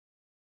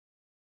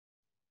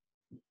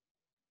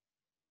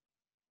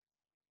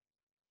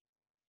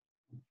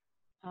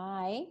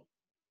Hi.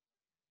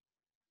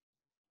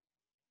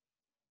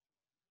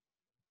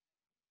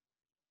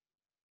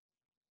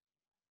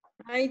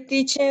 Hi,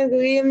 teacher.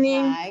 Good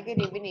evening. Hi,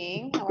 good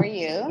evening. How are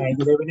you? Hi,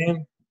 good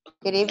evening.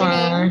 Good evening.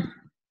 Fine.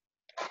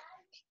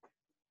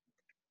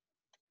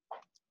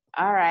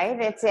 All right,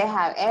 let's say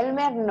have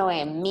Elmer,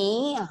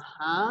 Noemí,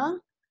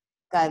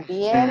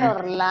 Cadiel,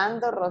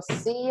 Orlando,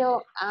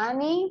 Rocío,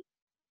 Annie,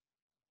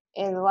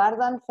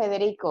 Eduardo, and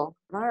Federico.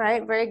 All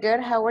right, very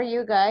good. How are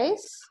you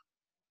guys?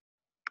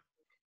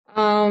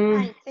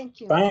 Um,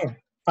 Thank you. Fine,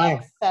 fine.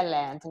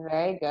 Excellent,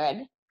 very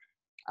good.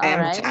 All I'm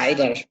right.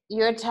 tired.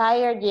 You're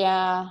tired,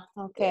 yeah.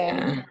 Okay.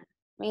 Yeah.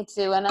 Me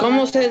too. And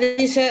 ¿Cómo se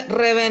dice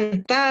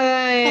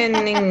reventada en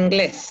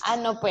inglés?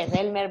 no, pues,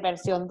 Elmer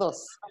versión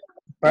 2.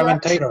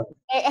 Fermentator.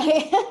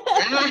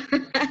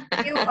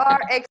 You are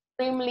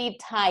extremely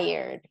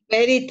tired.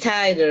 Very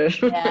tired.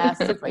 Yeah,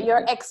 super.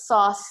 You're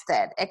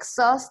exhausted.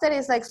 Exhausted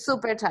is like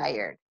super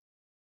tired.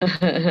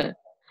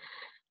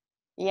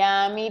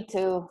 Yeah, me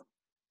too.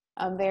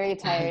 I'm very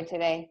tired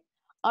today.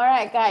 All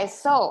right, guys.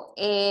 So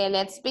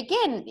let's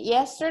begin.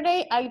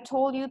 Yesterday, I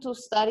told you to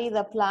study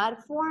the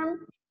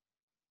platform.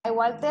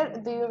 Walter,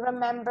 do you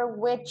remember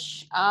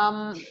which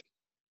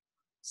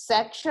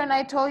section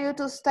I told you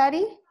to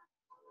study?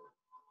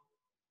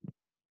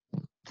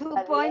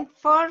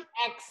 2.4.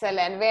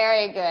 Excellent.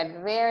 Very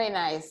good. Very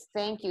nice.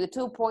 Thank you.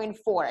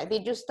 2.4.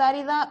 Did you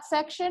study that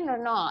section or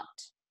not,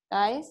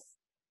 guys?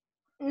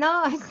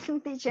 No,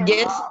 teacher.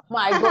 Yes. Oh,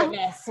 my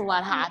goodness.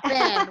 What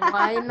happened?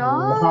 Why No,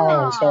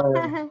 not?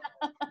 sorry.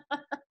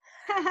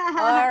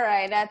 All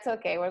right. That's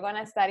okay. We're going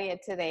to study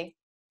it today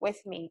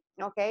with me.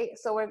 Okay.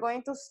 So we're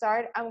going to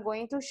start. I'm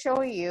going to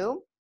show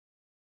you.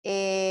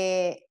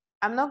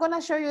 I'm not going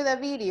to show you the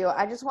video.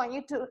 I just want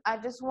you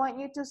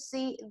to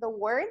see the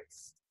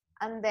words,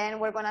 and then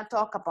we're going to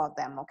talk about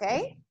them.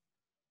 Okay.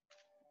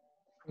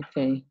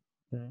 Okay.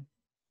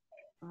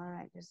 All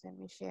right, just let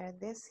me share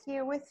this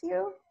here with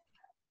you.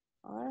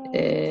 All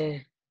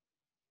right.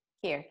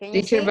 Here, can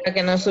you Teacher, see? para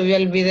que no subió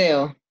el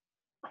video.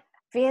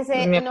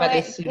 Fíjese, Me no,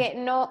 apareció.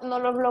 no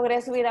los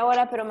logré subir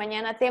ahora, pero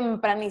mañana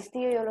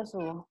tempranistillo yo lo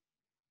subo.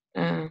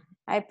 Ah,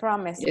 I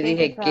promise. yo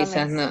dije,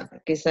 quizás no,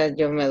 quizás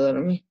yo me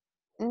dormí.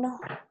 No,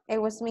 it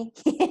was me.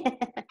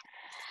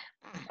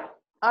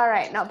 All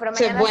right, no, pero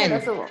Eso es mañana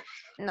se bueno. lo subo.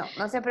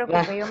 No se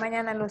preocupe, yo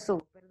mañana lo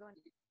subo. Perdón.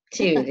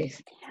 Chévere.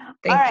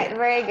 All right, you.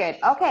 very good.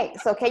 Okay,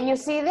 so can you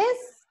see this?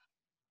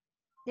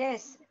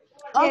 Yes.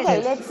 Okay,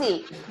 Yes. let's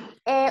see.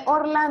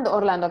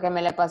 Orlando, ¿qué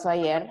me le pasó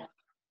ayer?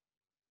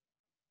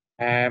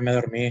 Me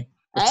dormí.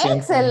 Lo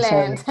siento,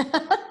 Excellent.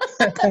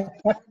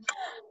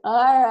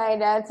 All right,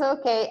 that's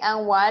okay.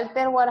 And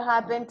Walter, what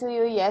happened to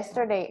you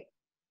yesterday?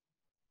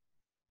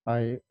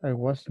 I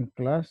was in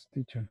class,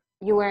 teacher.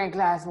 You were in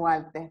class,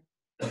 Walter.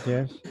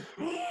 Yes.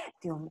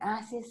 Dios,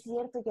 sí es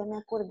cierto, ya me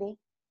acordé.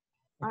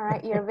 All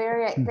right, you're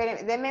very...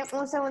 Deme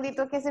un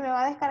segundito que se me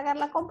va a descargar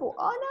la compu.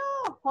 Oh,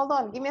 no. Hold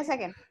on, give me a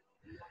second.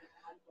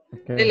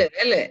 Okay.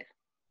 Dele.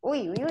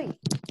 Uy.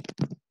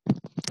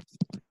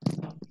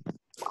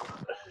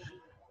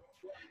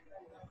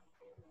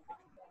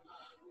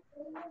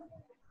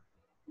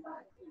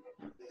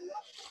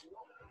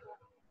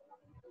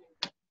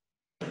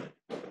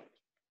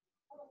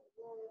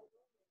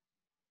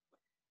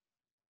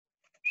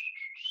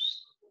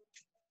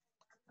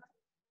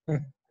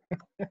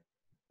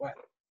 What?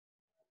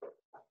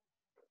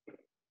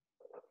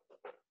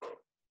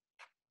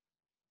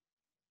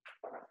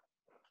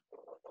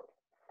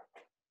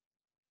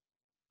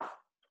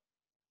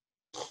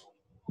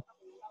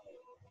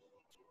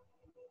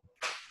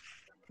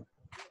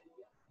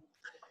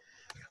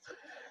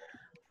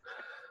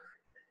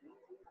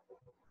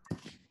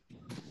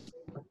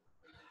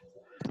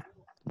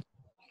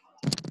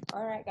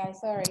 All right, guys,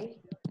 sorry.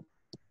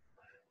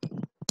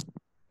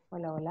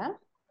 Hola.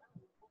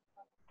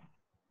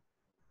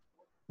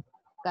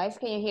 Guys,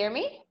 can you hear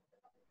me?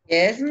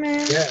 Yes,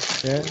 ma'am.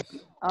 Yes.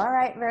 All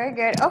right, very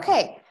good.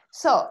 Okay,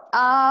 so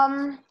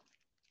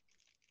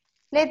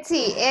let's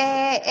see.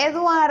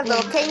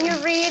 Eduardo, can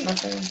you read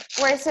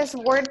where it says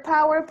word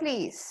power,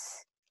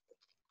 please?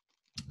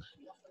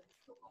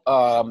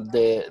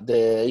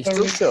 The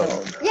instruction.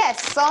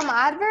 Yes, some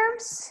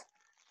adverbs.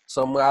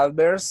 Some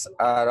adverbs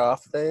are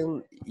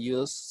often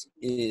used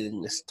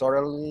in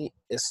storytelling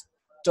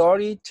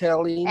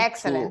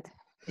Excellent.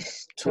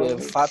 to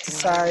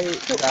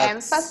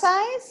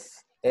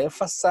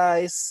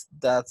emphasize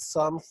that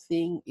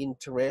something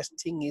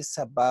interesting is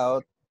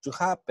about to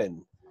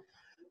happen.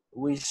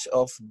 Which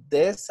of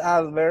these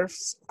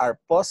adverbs are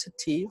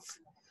positive?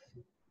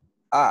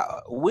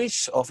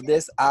 Which of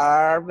these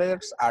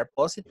adverbs are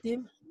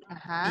positive?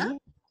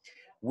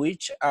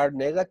 Which are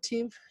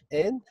negative?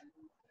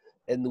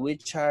 And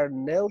which are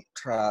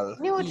neutral?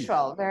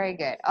 Neutral, very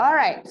good. All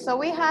right, so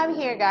we have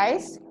here,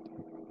 guys,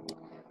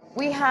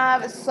 we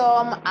have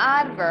some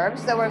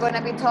adverbs that we're going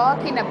to be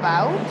talking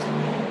about.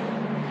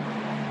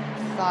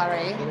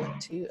 Sorry,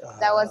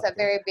 that was a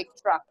very big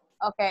truck.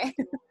 Okay,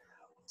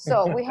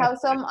 so we have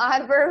some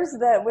adverbs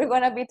that we're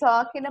going to be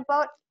talking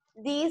about.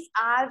 these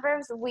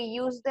adverbs, we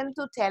use them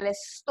to tell a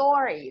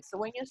story. So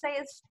when you say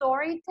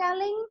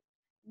storytelling,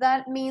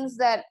 that means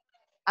that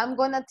I'm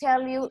gonna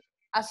tell you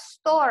a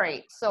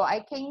story. So I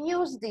can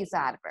use these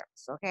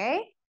adverbs,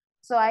 okay?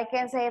 So I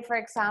can say, for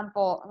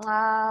example,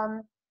 I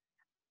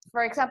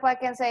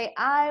can say,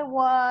 I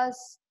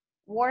was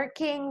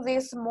working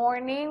this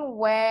morning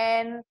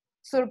when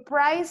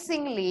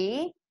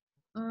surprisingly,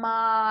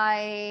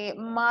 my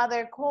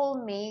mother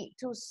called me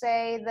to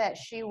say that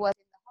she was,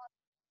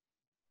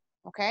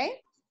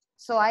 okay?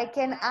 So I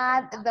can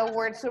add the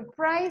word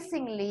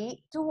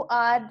surprisingly to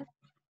add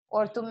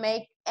or to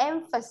make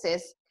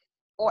emphasis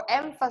or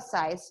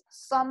emphasize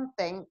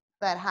something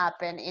that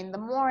happened in the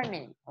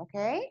morning,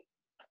 okay?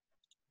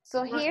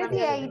 So here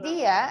the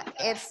idea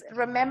is,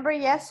 remember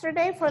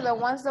yesterday, for the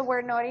ones that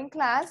were not in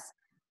class,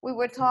 we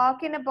were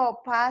talking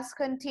about past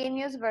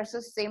continuous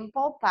versus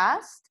simple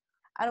past,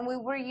 and we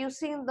were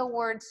using the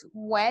words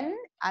when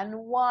and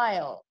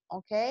while,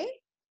 okay?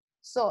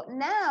 So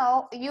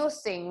now,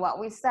 using what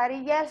we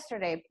studied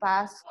yesterday,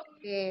 past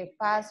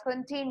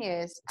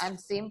continuous and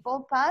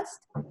simple past,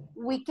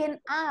 we can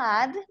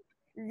add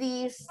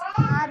these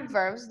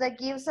adverbs that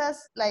gives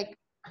us like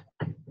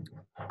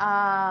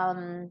a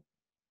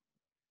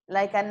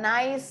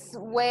nice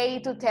way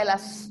to tell a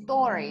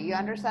story. You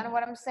understand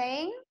what I'm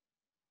saying?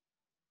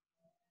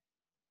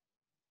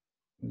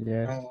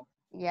 Yes. No,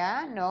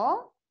 Yeah,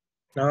 no?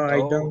 no, I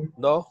don't.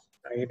 No.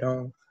 I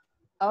don't.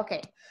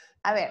 Okay.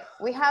 A ver,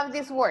 we have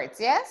these words,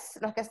 yes?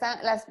 Los que están,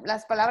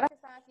 las palabras que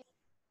están aquí.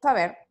 A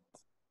ver,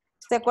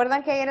 ¿se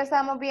acuerdan que ayer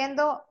estábamos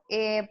viendo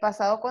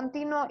pasado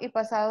continuo y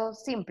pasado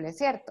simple,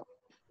 cierto?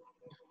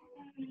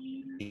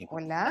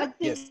 Hola.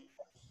 Yes.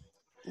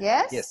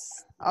 Yes?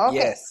 Yes. Okay.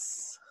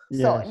 Yes.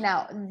 So, Yes.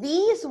 now,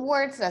 these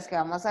words, las que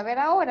vamos a ver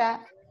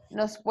ahora,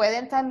 nos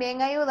pueden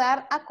también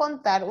ayudar a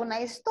contar una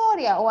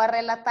historia o a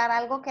relatar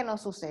algo que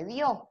nos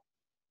sucedió.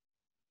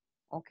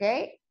 ¿Ok?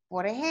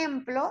 Por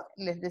ejemplo,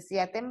 les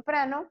decía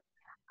temprano,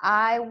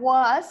 I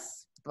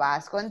was,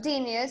 past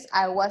continuous,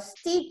 I was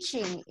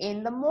teaching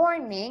in the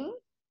morning.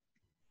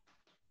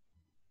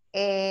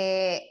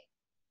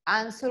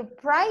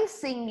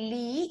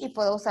 Unsurprisingly, y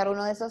puedo usar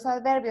uno de esos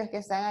adverbios que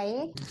están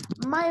ahí,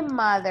 my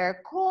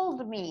mother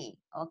called me,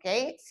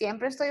 ¿ok?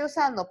 Siempre estoy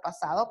usando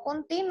pasado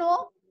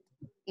continuo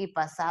y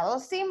pasado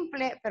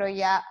simple, pero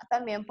ya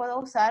también puedo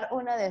usar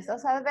uno de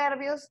esos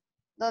adverbios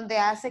donde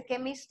hace que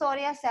mi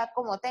historia sea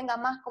como, tenga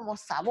más como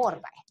sabor,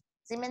 ¿vale?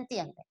 ¿Sí me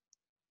entiende?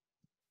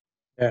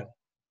 Yeah.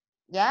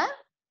 ¿Ya?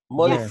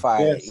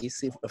 Modify. Yes.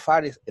 Is it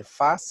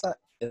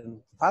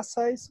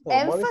emphasize or modify?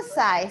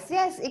 Emphasize,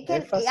 yes, it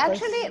can Emphasize.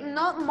 actually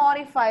not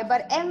modify,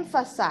 but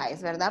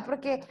emphasize, ¿verdad?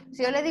 Porque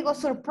si yo le digo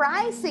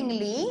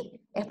surprisingly,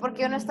 es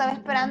porque yo no estaba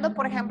esperando,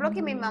 por ejemplo,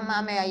 que mi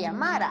mamá me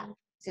llamara,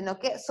 sino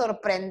que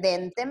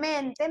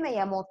sorprendentemente me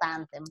llamó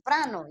tan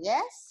temprano,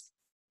 yes?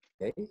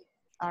 Okay.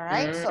 All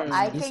right, so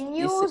I can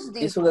use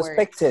these It's words.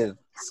 unexpected.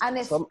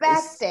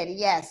 Unexpected,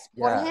 yes.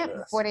 Por ejemplo,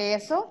 Yes. por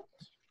eso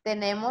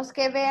tenemos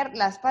que ver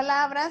las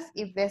palabras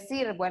y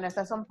decir, bueno,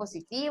 estas son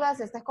positivas,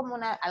 esta es como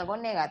algo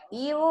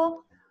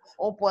negativo,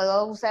 o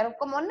puedo usar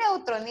como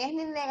neutro, ni es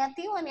ni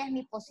negativo ni es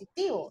ni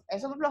positivo.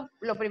 Eso es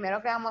lo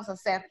primero que vamos a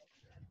hacer.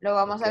 Luego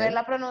vamos a ver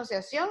la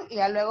pronunciación y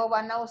ya luego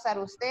van a usar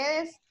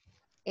ustedes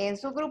en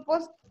sus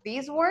grupos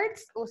these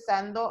words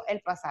usando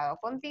el pasado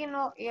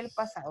continuo y el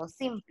pasado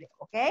simple,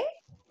 ¿ok?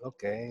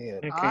 Okay.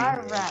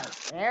 All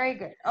right, very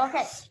good.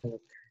 Okay.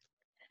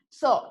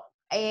 So,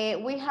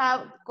 we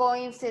have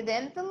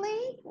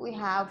coincidentally, we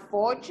have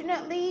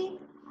fortunately,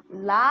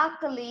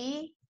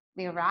 luckily,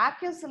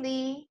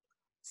 miraculously,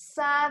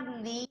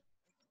 sadly,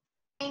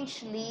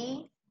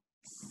 strangely,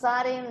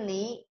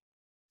 suddenly,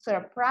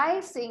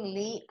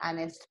 surprisingly,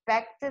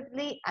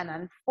 unexpectedly, and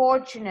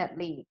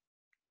unfortunately.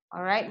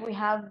 All right, we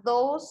have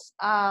those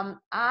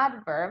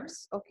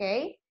adverbs,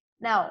 okay?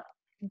 Now,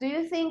 do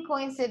you think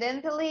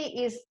coincidentally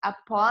is a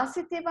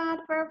positive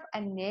adverb,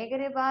 a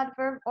negative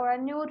adverb, or a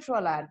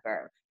neutral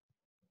adverb?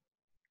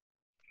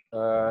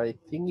 I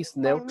think it's For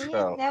me, it's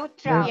neutral.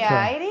 neutral.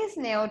 Yeah, it is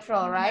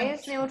neutral, right?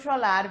 It's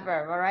neutral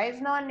adverb, all right?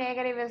 It's not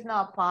negative, it's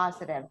not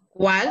positive.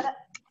 ¿Cuál?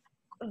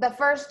 The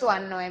first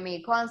one,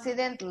 Noemi,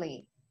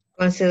 coincidentally.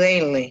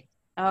 Coincidentally.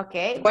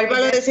 Okay. ¿Cuál very va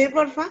a good. decir,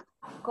 porfa?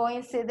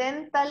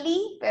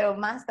 Coincidentally, pero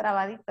más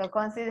trabadito.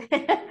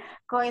 Coincidentally.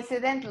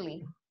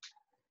 Coincidentally.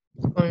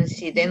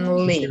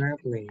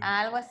 Definitely.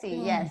 Algo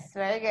así, yes,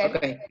 very good.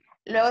 Okay.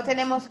 Luego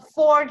tenemos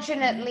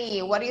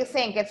fortunately. What do you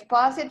think? It's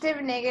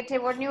positive,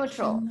 negative, or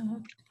neutral?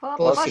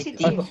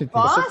 Positive. Positive.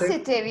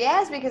 Positive,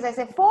 yes, because I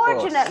said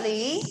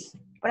fortunately.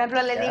 Por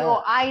ejemplo, le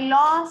digo, I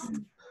lost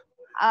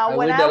I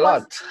when win I a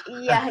was,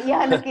 lot.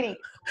 yeah, no kidding.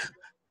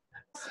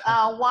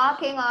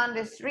 Walking on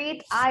the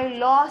street, I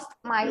lost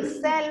my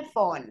cell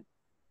phone.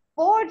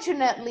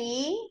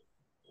 Fortunately,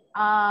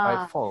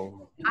 I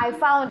found. I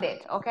found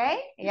it, okay?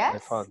 Yes? I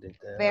found it.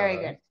 Very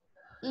good.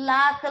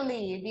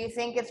 Luckily, do you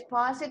think it's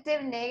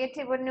positive,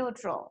 negative, or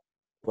neutral?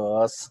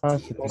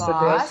 Positive.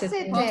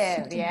 Positive.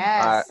 Positive,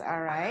 yes, all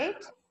right.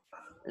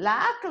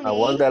 Luckily. I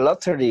won the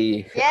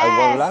lottery. I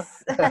won luck.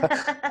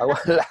 Yes. I won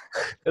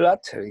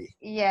lottery.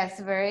 Yes,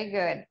 very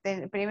good.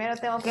 Primero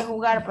tengo que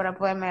jugar para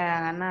poderme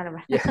ganar.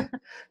 ¿Verdad? Yeah.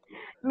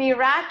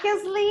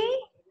 Miraculously,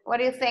 what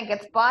do you think?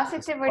 It's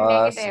positive or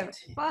negative?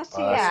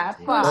 Positive. Yeah,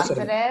 Positive.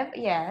 positive,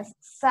 yes.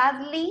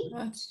 Sadly,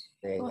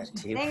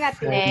 Negative.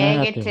 Negative.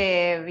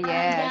 negative,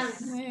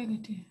 yes.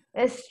 Negative.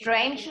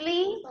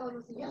 Strangely,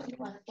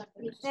 Neutral.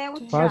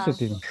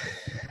 Positive.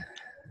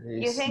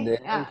 you It's think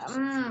neutral.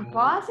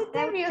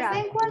 positive, you Neutral.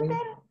 think, Walter?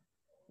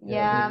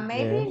 Yeah,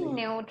 maybe Yes.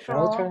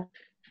 neutral.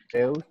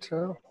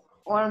 Neutral.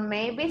 Or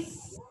maybe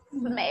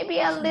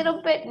a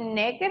little bit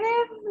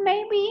negative,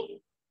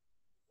 maybe.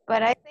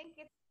 But I think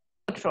it's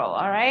neutral,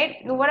 all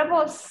right? What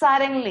about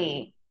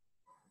suddenly?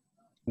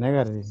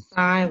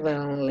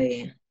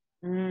 Silently.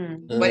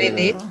 Mm. What is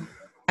it? Neutral.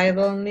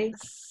 Silently.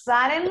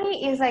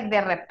 Suddenly is like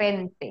de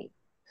repente.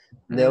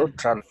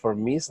 Neutral for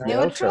me is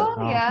Neutral? neutral.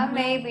 Yeah,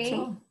 maybe.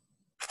 Neutral.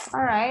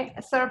 All right.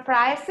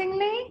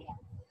 Surprisingly?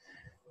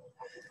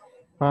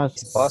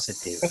 It's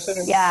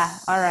positive. Yeah,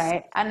 all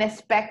right.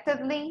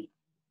 Unexpectedly?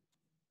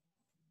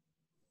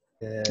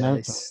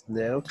 It's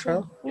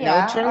neutral.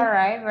 Yeah, Neutral. all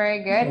right.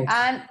 Very good.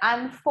 And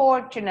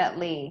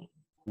unfortunately?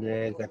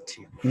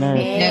 Negative.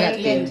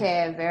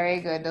 Negative.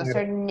 Very good. Those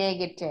are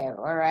negative.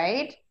 All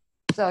right.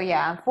 So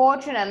yeah,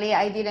 unfortunately,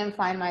 I didn't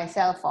find my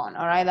cell phone.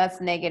 All right.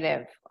 That's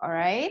negative. All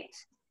right.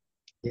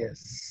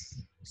 Yes.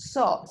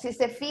 So, si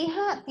se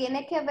fija,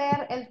 tiene que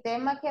ver el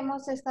tema que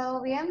hemos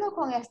estado viendo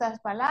con estas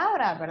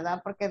palabras, ¿verdad?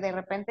 Porque de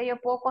repente yo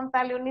puedo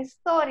contarle una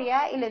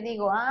historia y le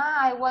digo,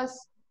 una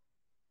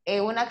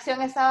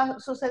acción estaba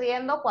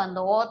sucediendo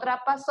cuando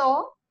otra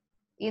pasó,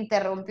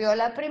 interrumpió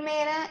la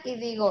primera y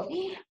digo,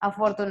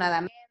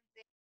 afortunadamente,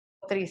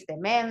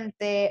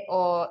 tristemente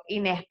o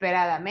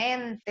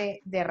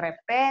inesperadamente, de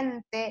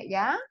repente,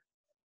 ¿ya?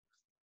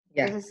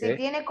 Yeah. Entonces, sí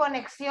tiene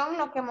conexión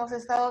lo que hemos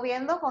estado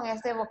viendo con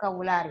este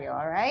vocabulario,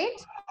 all right?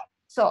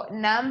 So,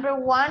 number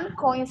one,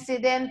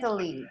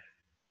 coincidentally.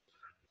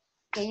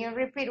 Can you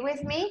repeat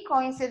with me?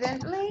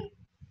 Coincidentally?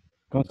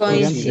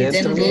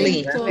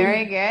 Coincidentally.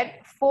 Very good.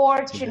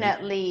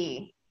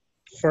 Fortunately.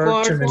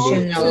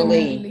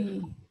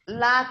 Fortunately.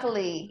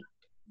 Luckily.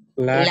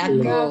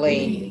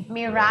 Luckily.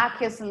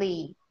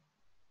 Miraculously.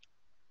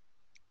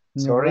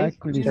 Sorry?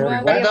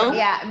 Pardon?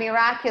 Yeah,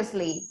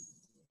 miraculously.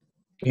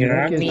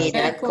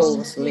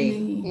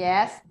 Miraculously.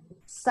 Yes.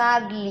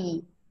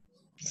 Sadly.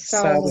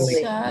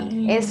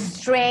 Sadly.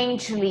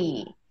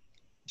 Strangely.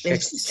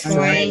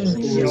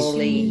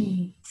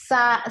 Strangely.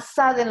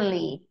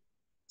 Suddenly.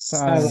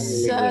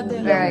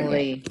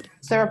 Very good.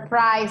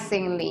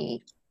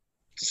 Surprisingly.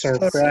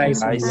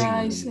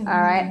 Surprisingly.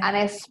 All right.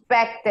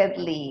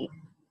 Unexpectedly.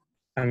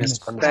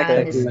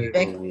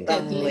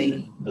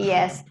 Unexpectedly.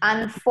 Yes.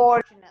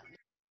 Unfortunately.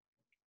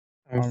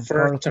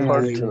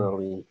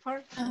 Unfortunately.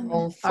 All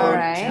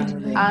right.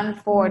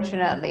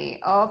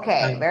 Unfortunately.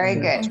 Okay. Very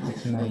good.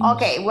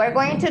 Okay. We're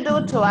going to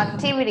do two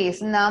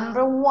activities.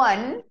 Number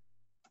one,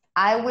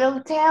 I will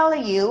tell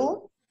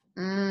you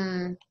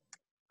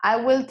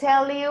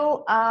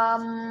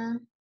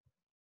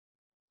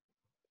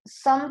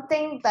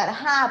something that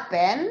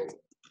happened,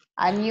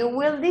 and you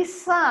will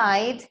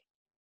decide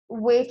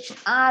which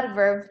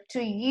adverb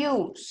to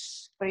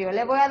use. Pero yo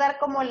le voy a dar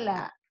como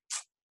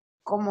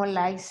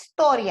la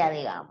historia,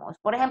 digamos.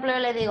 Por ejemplo, yo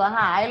le digo,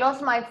 I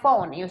lost my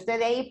phone, y usted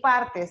de ahí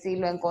parte si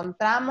lo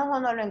encontramos o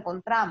no lo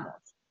encontramos.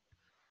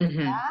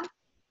 ¿Ya?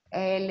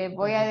 Le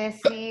voy a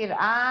decir,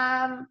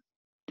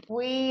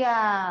 fui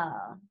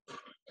a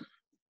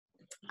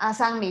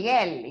San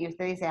Miguel, y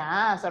usted dice,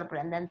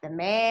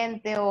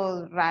 sorprendentemente,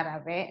 o rara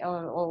vez,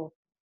 o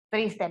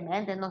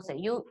tristemente, no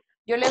sé. Yo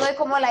le doy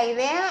como la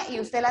idea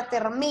y usted la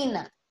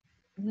termina.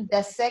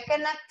 The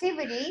second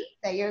activity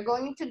that you're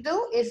going to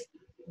do is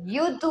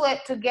you do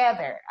it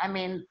together. I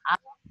mean, I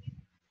don't give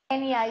you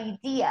any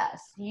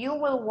ideas. You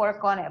will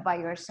work on it by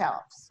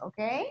yourselves,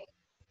 okay?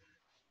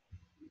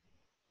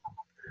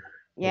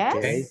 Yes?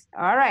 Okay.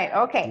 All right,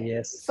 okay.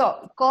 Yes.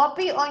 So,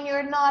 copy on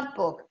your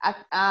notebook.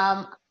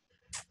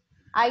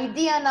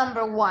 Idea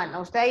number one.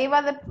 Usted ahí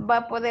va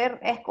a poder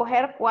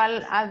escoger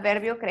cuál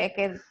adverbio cree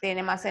que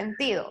tiene más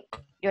sentido.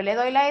 Yo le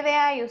doy la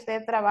idea y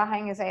usted trabaja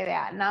en esa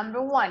idea.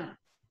 Number one.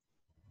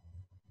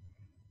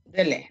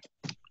 Dele.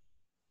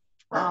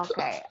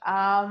 Okay.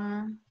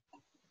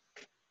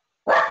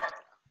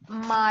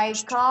 My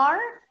car,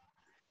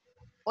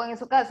 o en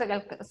su caso, en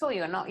el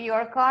suyo, ¿no?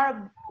 Your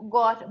car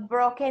got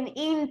broken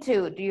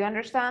into. Do you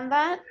understand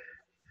that?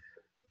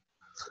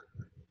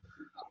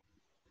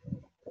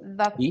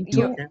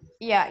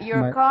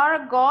 Your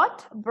car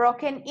got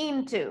broken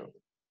into.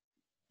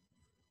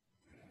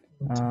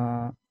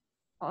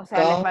 O sea,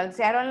 le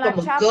falsearon la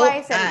chapa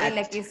y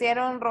le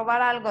quisieron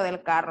robar algo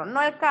del carro.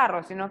 No el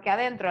carro, sino que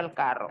adentro del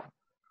carro.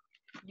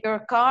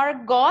 Your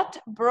car got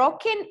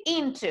broken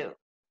into.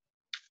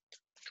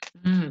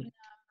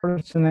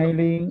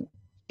 Personally,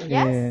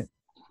 Yes.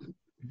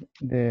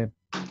 The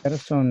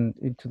person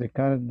into the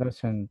car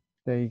doesn't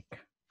take.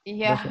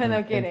 Yeah,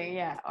 no kidding.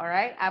 Yeah, all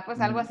right. Pues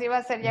algo así va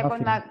a ser ya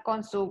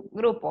con su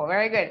grupo.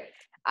 Very good.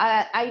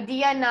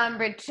 Idea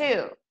number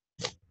 2.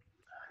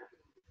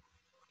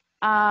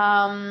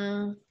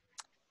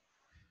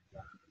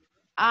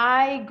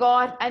 I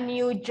got a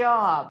new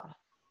job.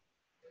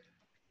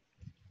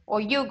 Or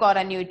you got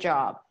a new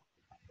job.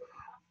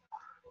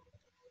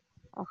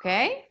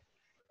 Okay?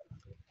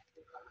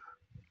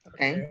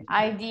 Okay.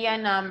 Idea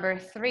number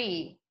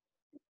 3.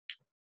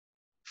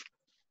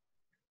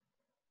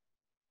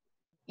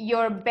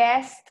 Your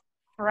best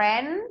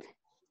friend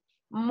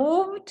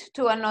moved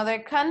to another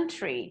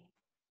country.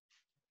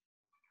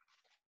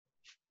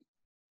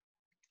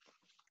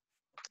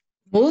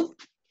 Move.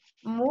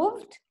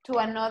 Moved to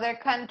another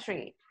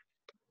country.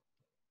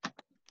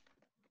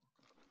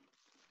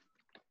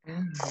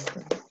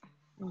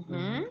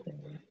 Mhm.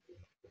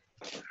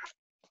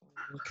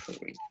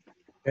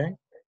 Okay.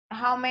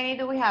 How many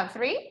do we have?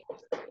 3?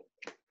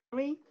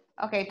 3.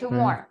 Okay, 2 Three.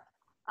 more.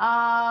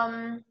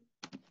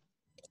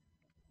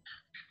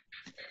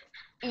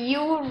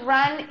 You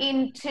run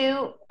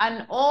into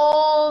an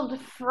old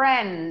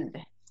friend.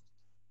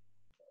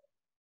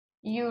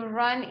 You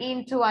run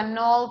into an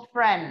old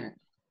friend.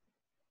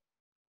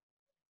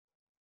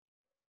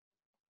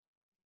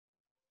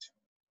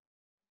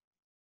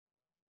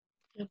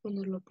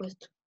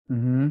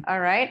 Mhm. All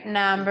right,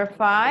 number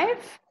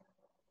 5.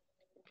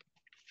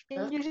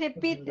 Can you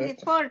repeat the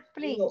 4,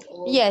 please?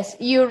 Yes,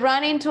 you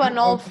run into an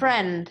old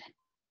friend.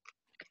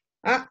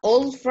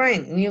 Old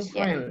friend, new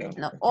Yeah, friend.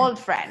 no, old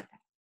friend.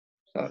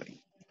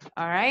 Sorry.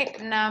 All right,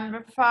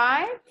 number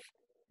 5.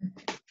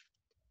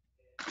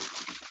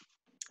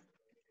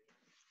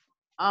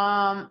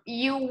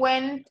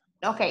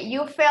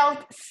 You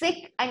felt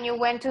sick and you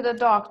went to the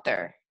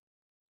doctor.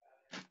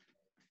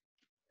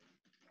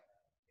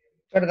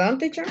 Perdón,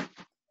 teacher.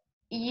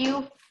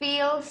 You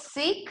feel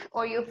sick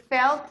or you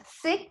felt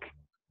sick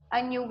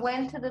and you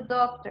went to the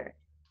doctor.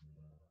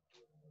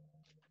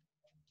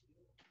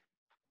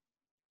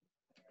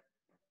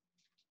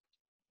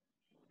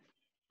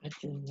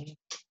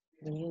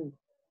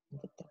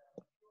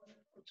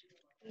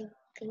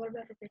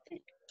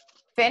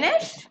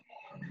 Finished?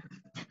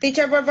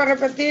 Teacher, vuelve a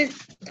repetir.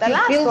 The You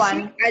last feel one.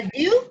 sick as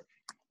you?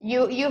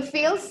 You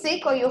feel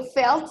sick or you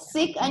felt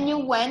sick and you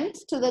went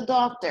to the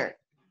doctor.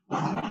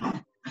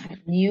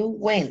 You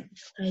went.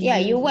 Yeah,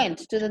 you went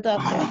to the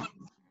doctor.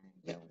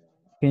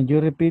 Can you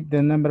repeat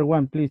the number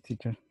 1, please,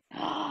 teacher?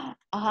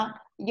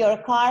 Your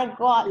car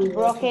got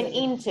broken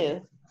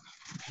into.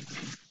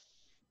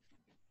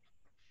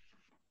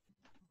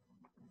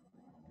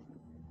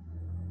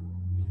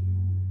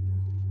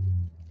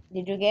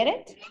 Did you get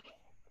it?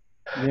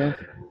 Yes.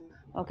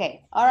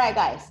 Okay, all right,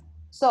 guys.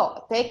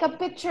 So take a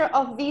picture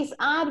of these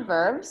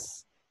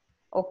adverbs,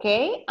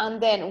 okay?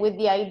 And then with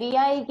the idea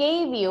I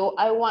gave you,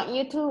 I want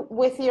you to,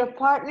 with your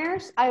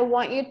partners, I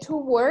want you to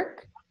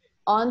work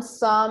on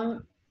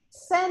some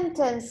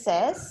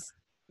sentences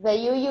that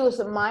you use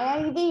my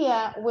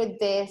idea with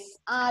this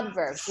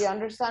adverbs. You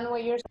understand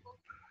what you're saying?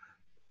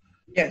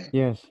 Yes.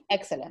 Yes.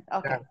 Excellent.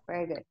 Okay,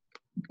 very good.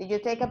 Did you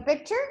take a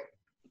picture?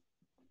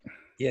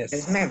 Yes.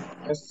 Yes, ma'am.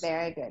 Yes.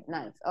 Very good,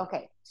 nice.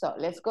 Okay, so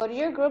let's go to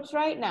your groups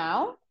right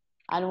now.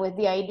 And with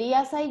the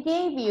ideas I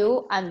gave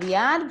you and the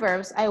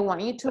adverbs, I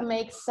want you to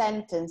make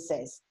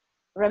sentences.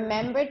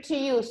 Remember to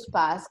use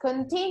past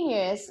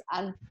continuous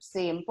and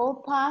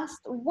simple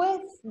past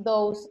with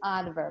those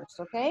adverbs,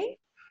 okay?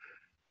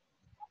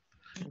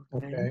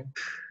 Okay.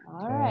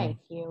 All right,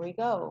 here we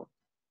go.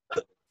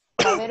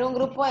 Va a haber un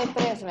grupo de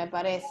 3, me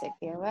parece.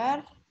 Quiero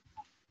ver.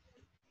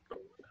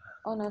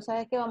 Oh, no,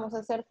 ¿sabes qué? Vamos a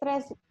hacer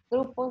 3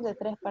 grupos de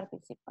 3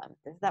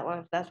 participantes.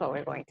 That's what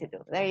we're going to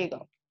do. There you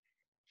go.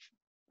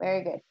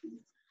 Very good.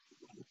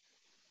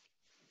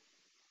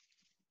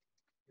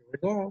 Here we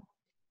go.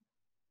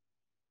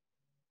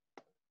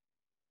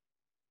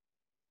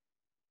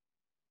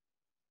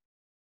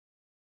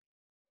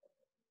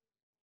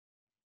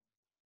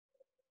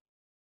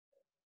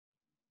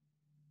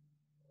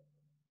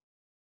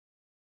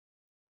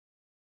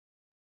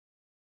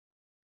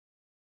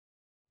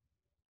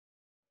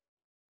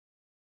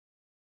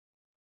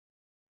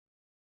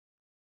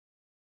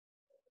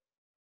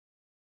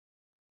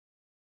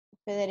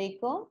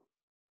 Federico.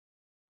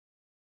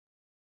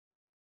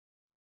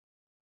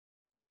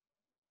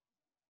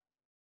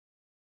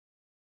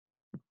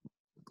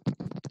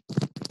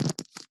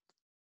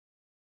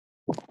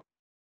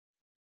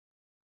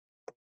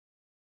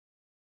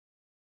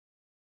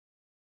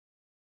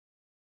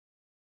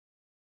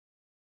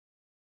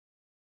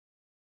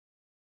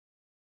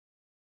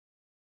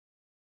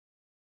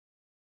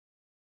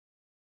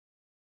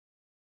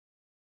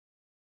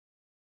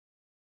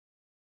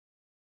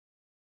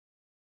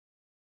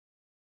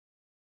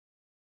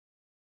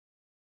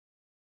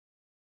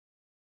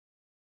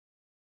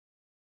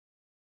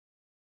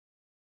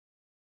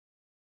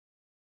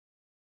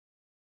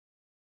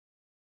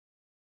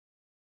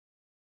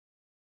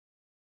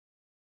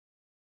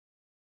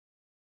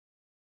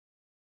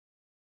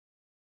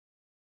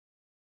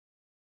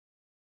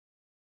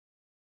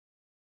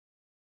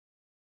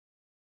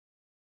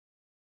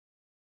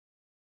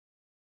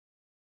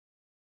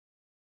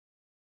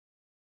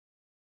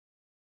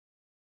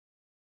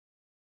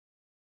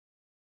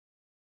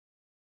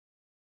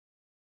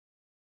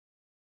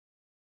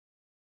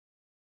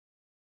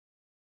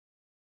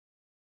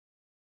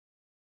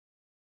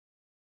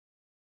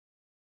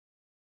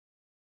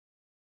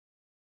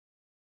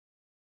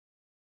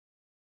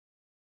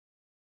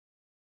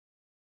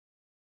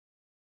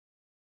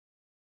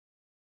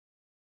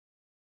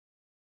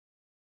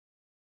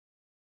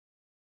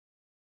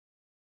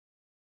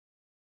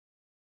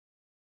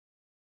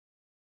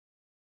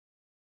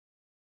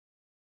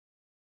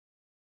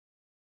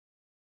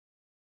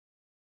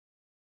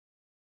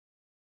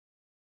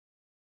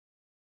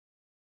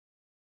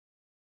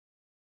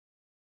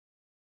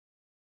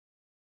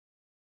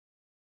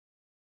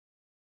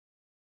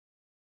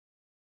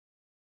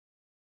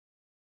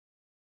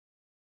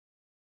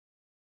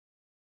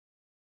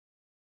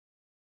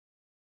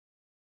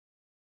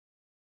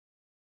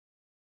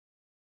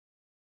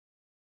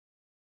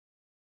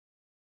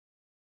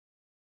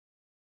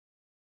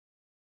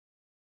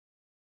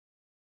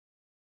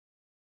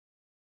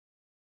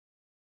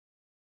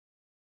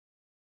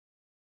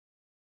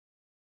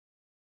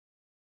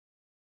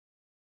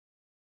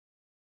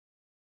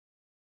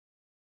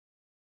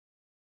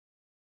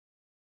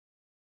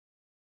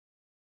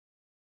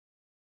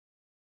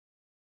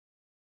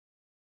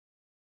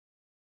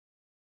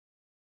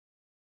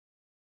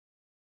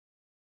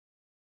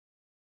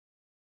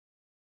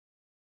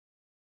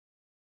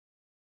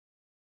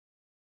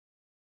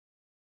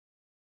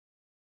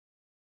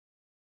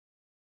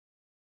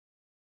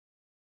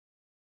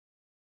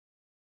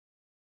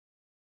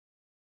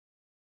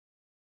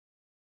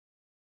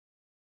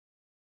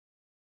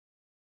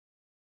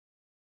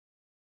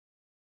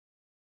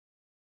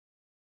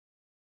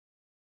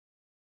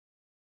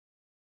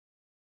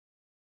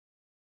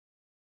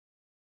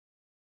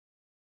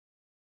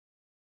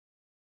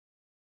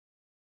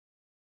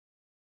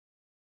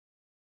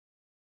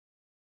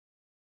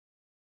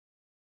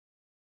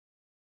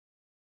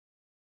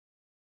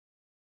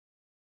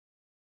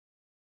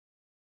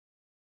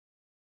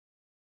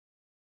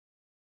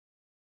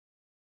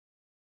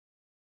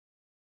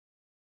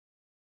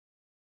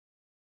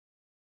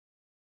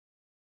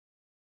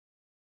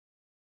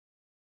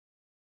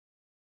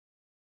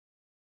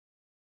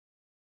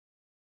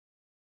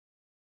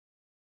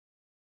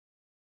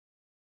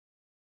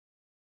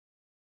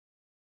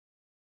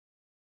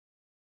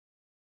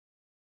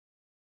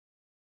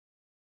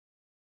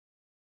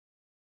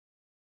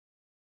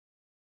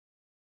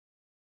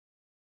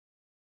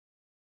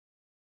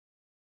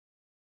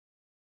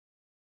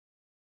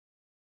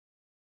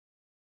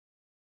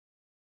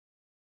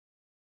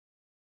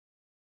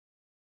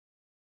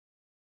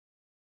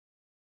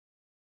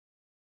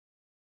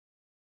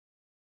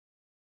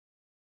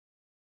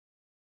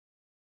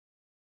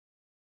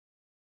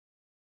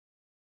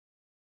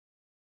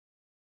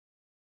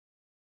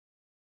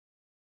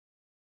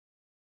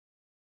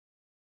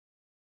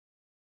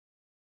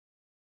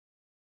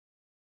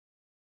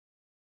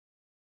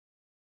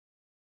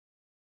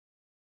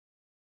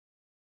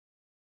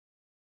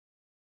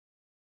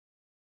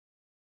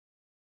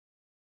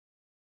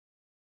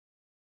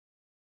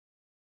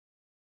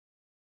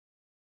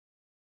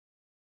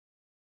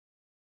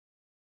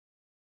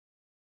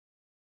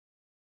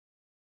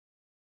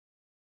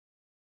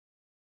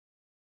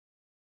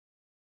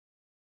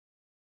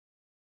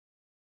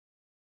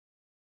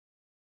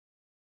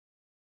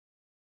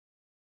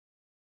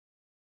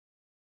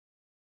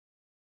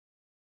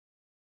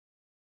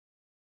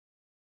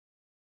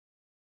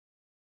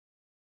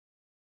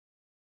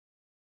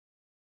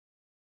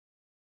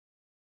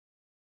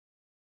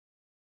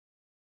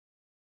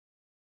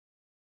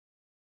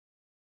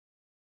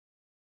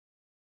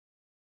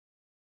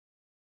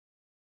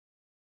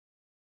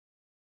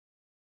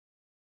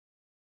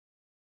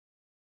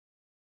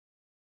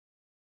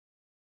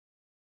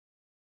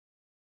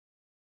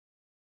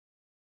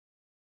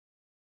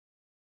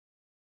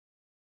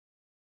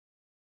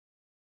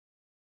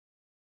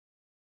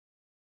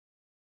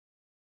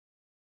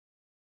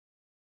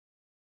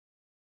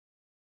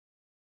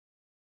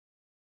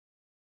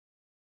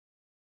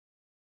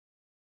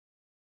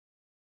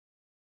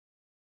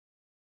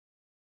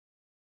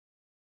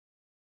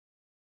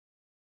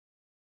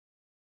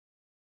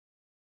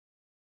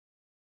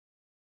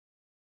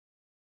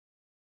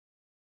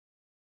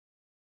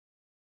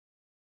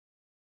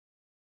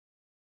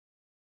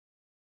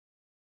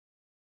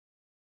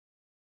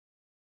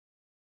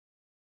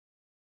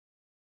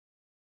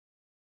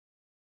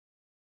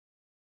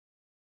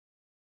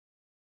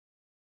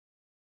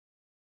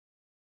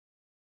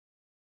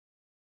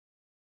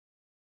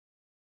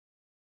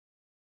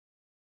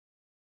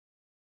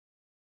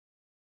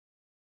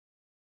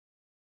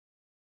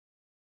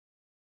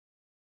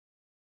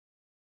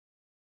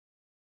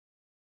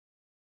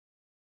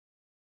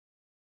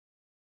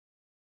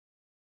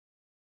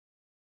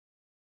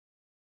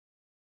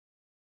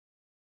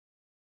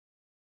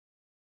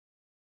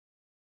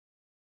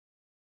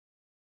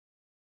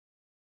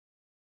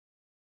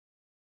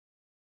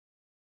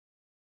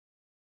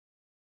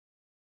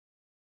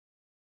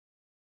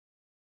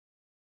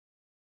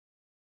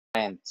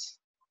 friends.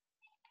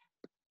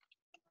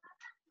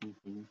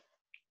 Ujú.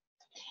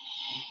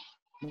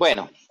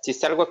 Bueno, si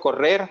salgo a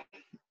correr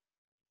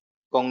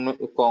con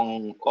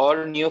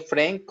all new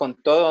friends,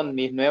 con todos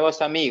mis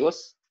nuevos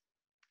amigos.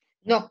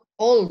 No,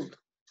 old,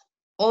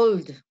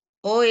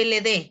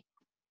 OLD,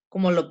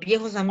 como los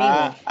viejos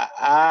amigos.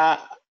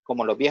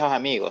 Como los viejos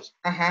amigos.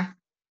 Ajá.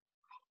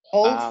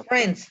 Old Ok.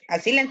 friends,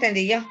 así le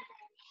entendí yo.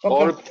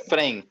 Old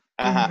friend.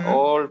 Ajá, Ujú.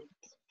 old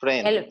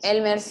friends.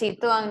 El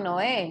Mercito and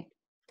Noé.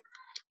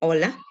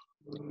 Hola.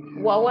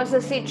 What was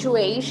the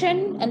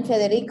situation, and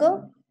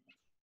Federico?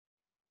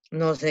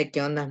 No sé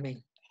qué onda,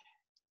 men.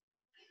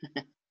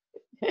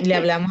 Le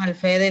hablamos al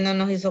Fede, no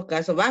nos hizo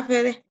caso. Va,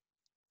 Fede.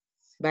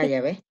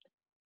 Vaya, ve.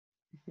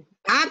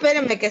 Ah,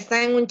 espérame, que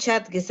está en un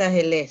chat, quizás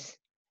él es.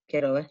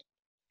 Quiero ver.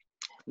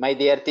 My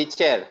dear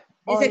teacher.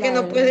 Dice que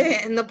Hola,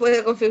 no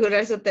puede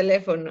configurar su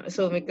teléfono,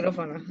 su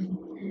micrófono.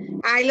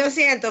 Ay, lo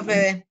siento,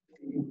 Fede.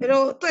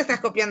 Pero tú estás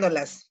copiando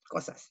las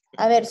cosas.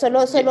 A ver,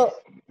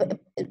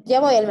 ya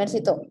voy al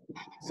Mercito.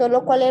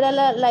 Solo, ¿cuál era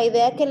la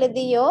idea que les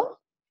di yo?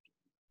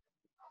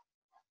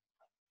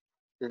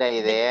 La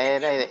idea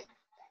era de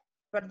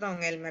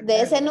Perdón, Elmer.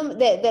 De ese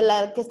de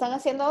la que están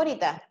haciendo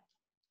ahorita.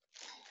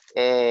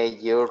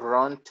 you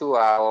run to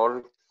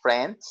our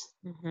friends.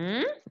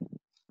 Ujú.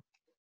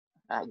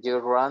 You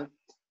run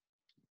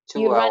to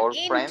You run our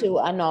friends. into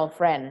an old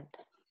friend.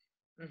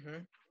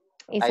 Ujú.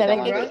 ¿Y I sabe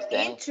don't qué?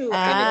 understand. Into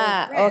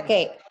Ah, an old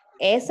friend. ok.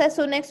 Esa es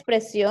una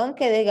expresión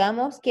que,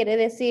 digamos, quiere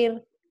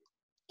decir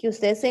que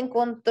usted se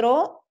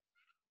encontró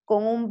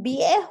con un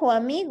viejo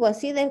amigo,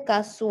 así de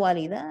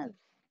casualidad.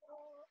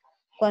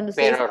 Cuando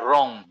usted Pero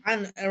wrong.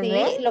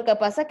 sí, lo que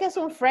pasa es que es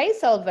un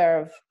phrasal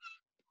verb.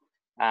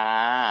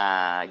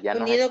 Ya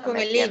nos Unido está con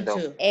el metiendo.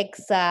 into.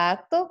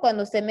 Exacto.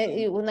 Cuando usted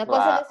una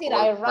cosa es decir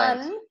I Old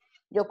friends. run,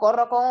 yo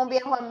corro con un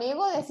viejo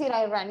amigo, decir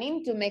I ran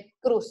into, me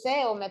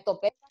crucé o me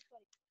topé con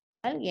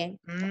alguien.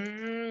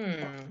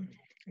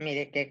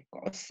 Mire qué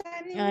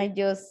cosa, niña. Ay,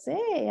 yo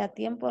sé, a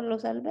tiempo lo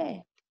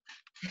salvé.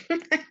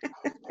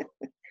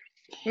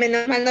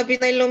 Menos mal no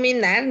vino a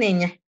iluminar,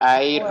 niña.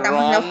 I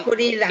Estamos en la run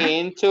oscuridad.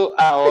 into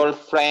our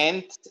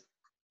friends.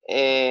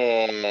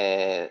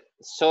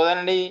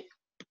 Suddenly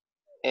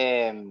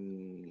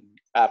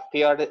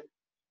appeared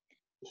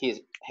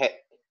his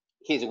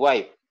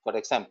wife, for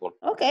example.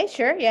 Okay,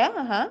 sure, yeah,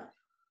 ajá.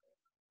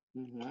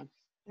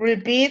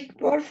 Repeat,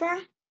 porfa.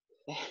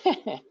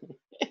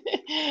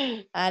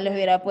 Les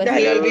hubiera puesto. Ya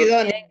le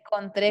olvidó.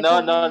 Encontré No,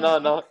 con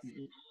no.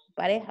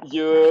 pareja.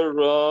 You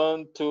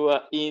run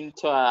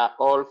into an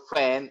old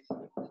friend.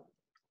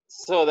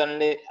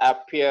 Suddenly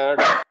appeared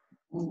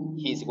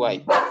his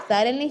wife.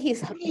 Suddenly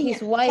his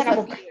wife.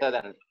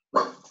 Suddenly.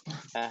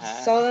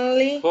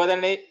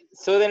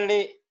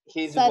 Suddenly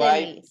his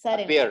wife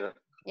appeared.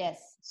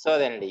 Yes.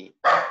 Suddenly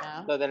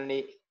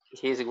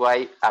his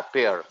wife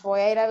appeared. Voy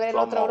a ir a ver el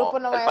otro Como grupo,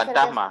 no el vaya a ser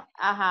fantasma.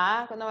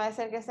 no vaya a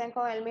ser que estén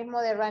con el mismo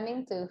de run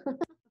into.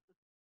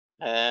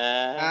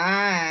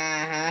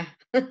 Ajá.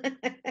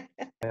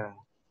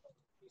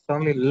 It's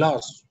only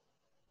lost.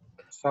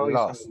 So it's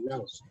Lost. only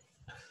lost.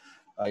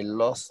 I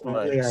lost my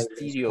Only I lost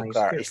stereo my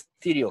car. stereo.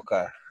 Stereo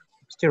car.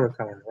 Stereo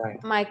car,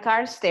 right. My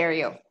car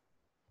stereo.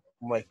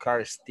 My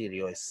car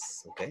stereo is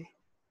okay.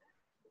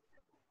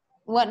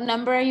 What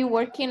number are you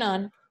working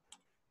on?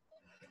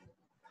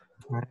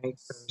 My car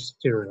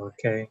stereo,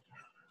 okay.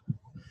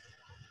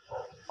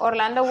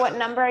 Orlando, what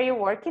number are you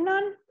working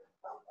on?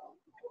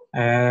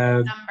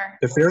 Number.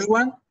 The first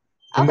one,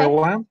 number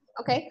one.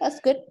 Okay, that's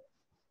good.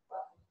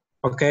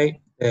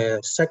 Okay,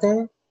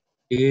 second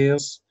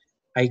is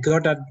I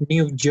got a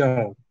new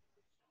job.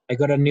 I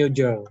got a new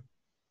job.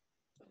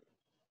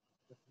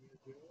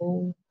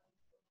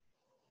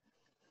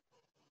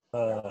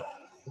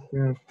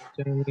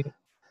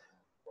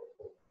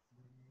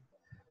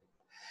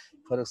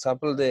 For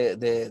example,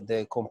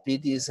 the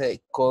complete is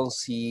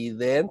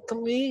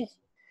coincidentally,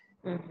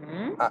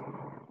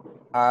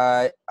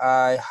 I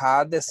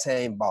had the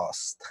same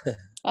boss.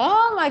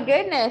 Oh my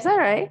goodness, all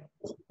right.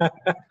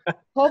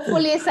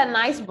 Hopefully it's a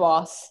nice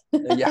boss.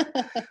 Yeah.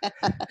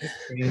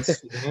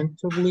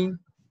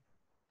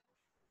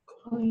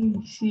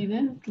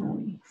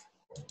 Coincidentally.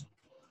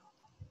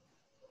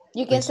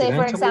 You can say,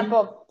 for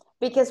example,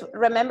 because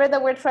remember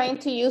that we're trying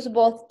to use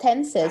both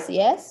tenses,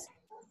 yes?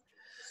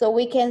 So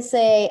we can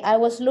say, I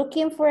was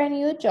looking for a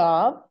new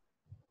job.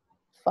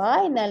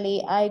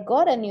 Finally, I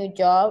got a new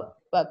job,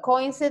 but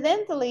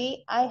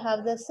coincidentally, I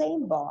have the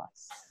same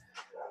boss.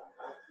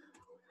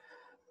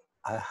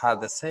 I had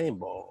the same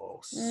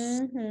boss.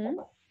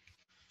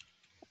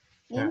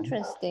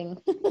 Interesting.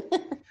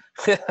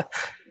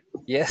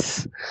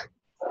 Yes.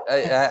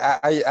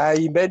 I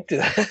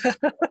invented.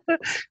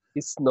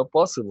 It's not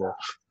possible.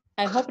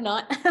 I hope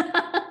not.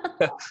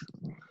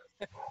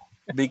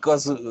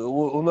 Because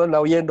uno anda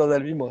huyendo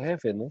del mismo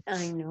jefe, ¿no?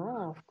 I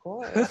know, of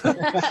course.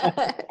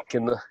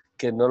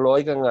 Que no lo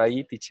oigan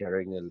ahí,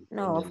 teacher, en el...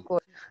 No, of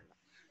course.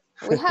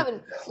 We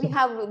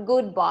have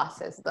good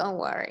bosses, don't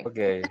worry.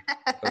 Okay.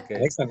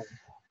 Excellent.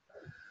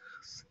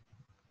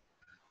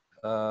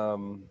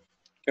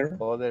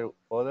 Other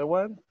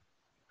one?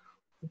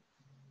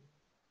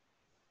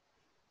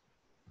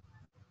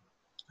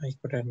 I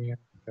got a new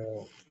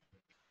job.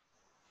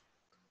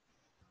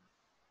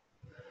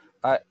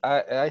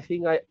 I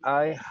think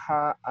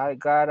I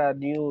got a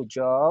new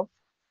job,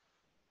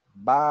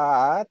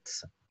 but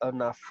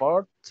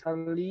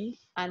unfortunately,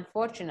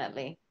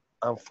 Unfortunately.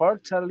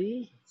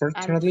 unfortunately,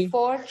 Fortunately,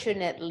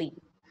 fortunately,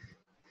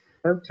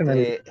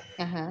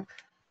 Uh-huh.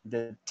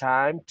 the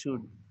time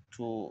to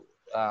to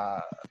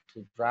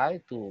try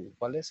to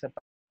 ¿cuál es?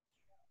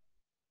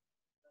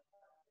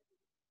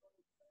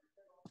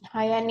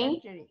 Hi, Annie.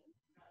 Surgery.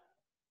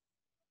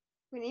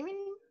 Good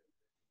evening.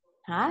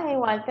 Hi,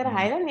 Walter.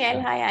 Hi,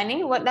 Daniel. Hi,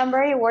 Annie. What number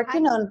are you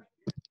working on?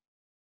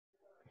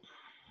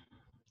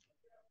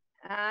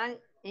 And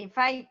in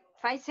five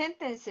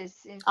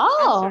sentences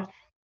Oh, answered.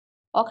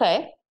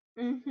 okay.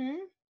 Mm-hmm.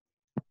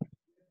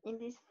 In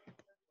this.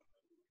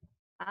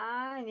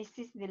 And this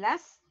is the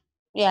last.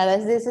 Yeah,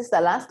 this is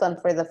the last one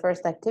for the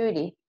first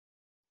activity.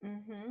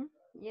 Mm-hmm.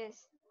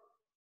 Yes.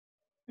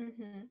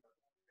 Mm-hmm.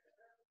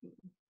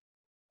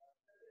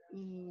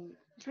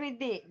 Read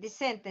the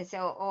sentence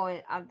or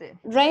of the.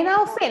 Right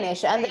now, or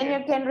finish, and then later.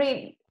 you can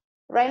read.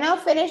 Right now,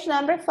 finish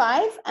number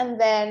 5,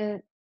 and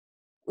then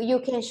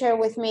you can share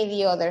with me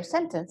the other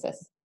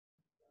sentences.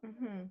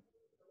 Mm-hmm.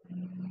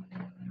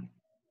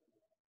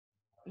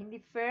 In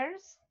the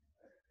first,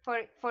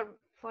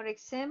 for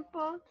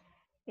example,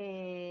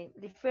 the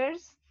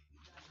first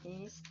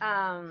is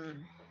let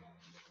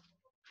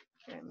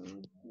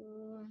me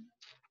see.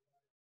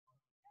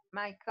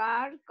 My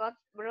car got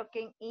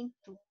broken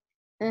into.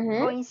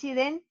 Mm-hmm.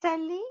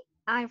 Coincidentally,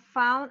 I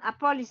found a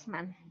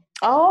policeman.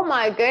 Oh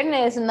my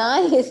goodness,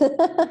 nice.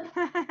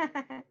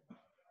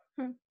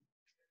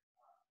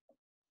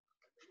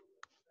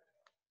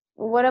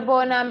 What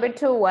about number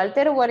 2,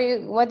 Walter?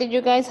 What did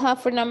you guys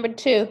have for number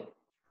 2?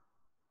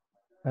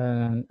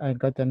 And I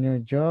got a new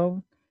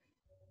job.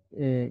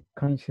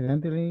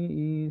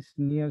 Coincidentally, is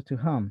near to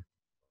home.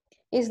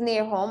 Is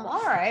near home.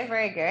 All right,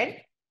 very good.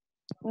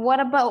 What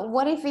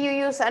if you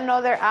use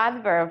another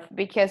adverb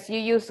because you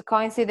use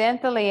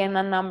coincidentally in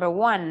a number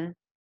 1?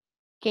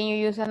 Can you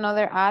use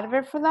another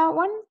adverb for that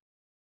one?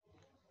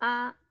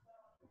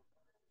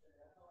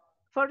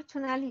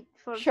 Fortunately,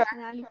 Sure.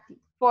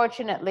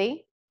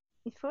 Fortunately.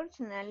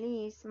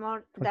 Fortunately, is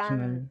more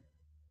Fortunately.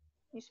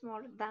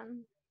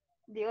 than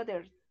the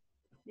other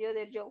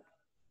job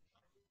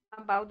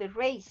about the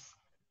race.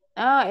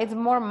 Ah, it's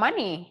more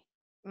money.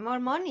 More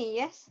money,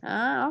 yes.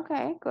 Ah,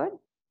 okay, good.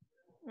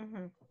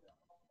 Mm-hmm.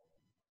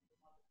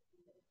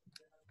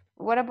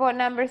 What about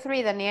number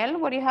 3, Daniel?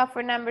 What do you have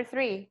for number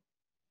 3?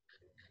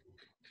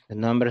 The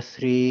number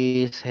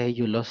 3 say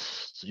you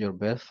lost your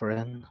best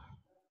friend,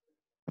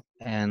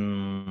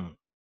 and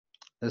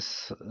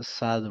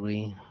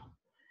sadly,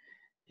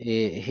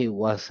 he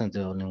wasn't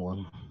the only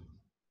one.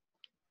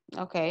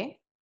 Okay.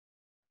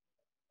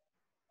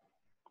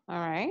 All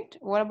right.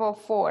 What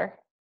about 4?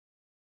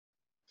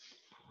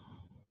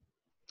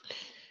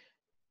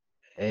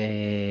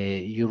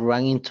 You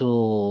ran into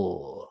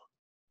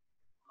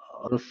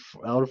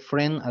old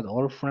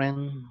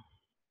friend.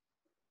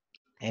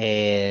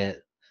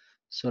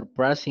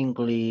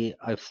 Surprisingly,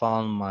 I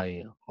found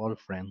my old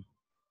friend.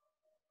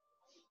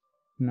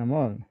 In a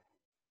mall.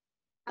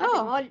 At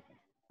the mall.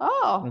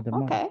 Oh, At the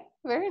mall. okay.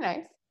 Very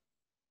nice.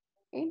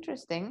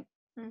 Interesting.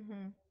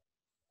 Mm-hmm.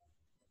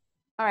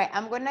 All right,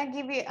 I'm gonna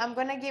give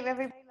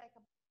everybody like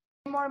a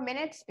few more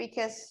minutes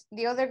because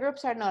the other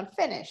groups are not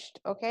finished.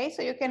 Okay,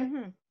 so you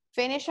can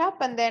finish up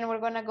and then we're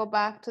gonna go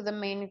back to the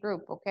main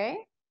group. Okay.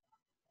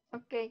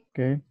 Okay.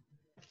 Okay.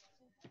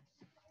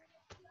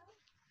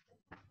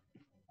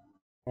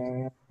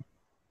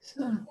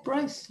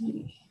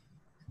 Surprisingly.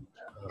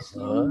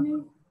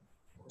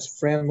 his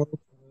friend moved to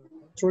the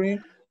country.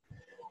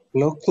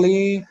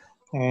 Luckily,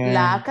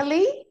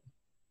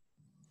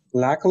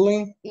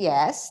 luckily,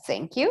 Yes,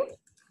 thank you.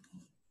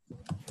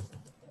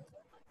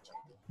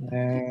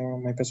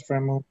 my best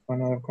friend moved to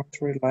another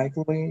country.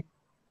 Likely,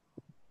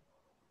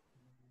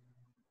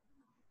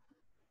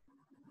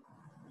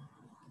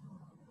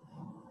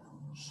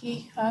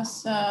 He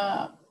has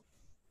a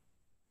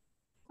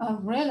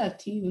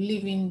relative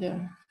living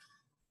there.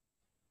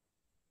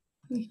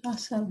 He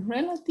has a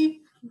relative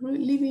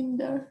living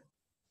there.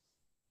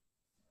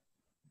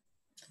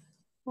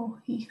 Oh,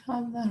 he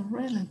had a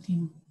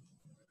relative.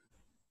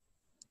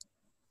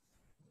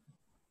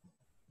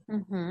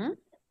 Mm-hmm.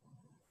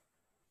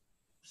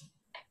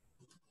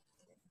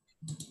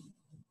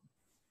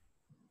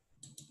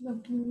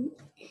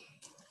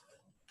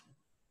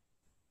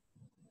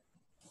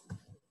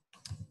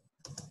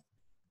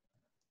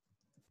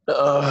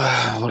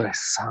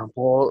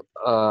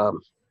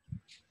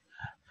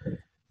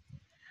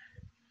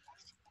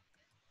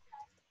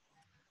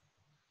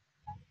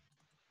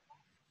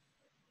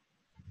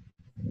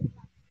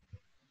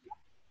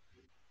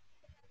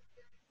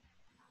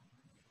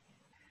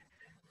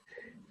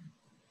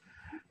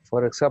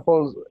 For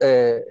example,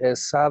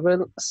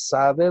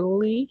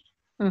 suddenly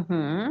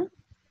Mm-hmm.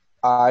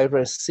 I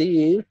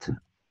received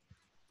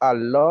a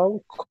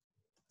long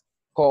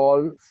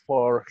call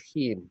for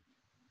him.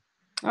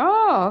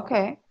 Oh,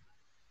 okay.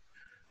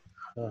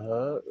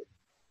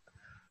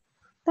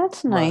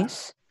 That's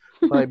nice.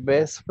 My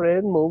best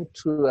friend moved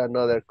to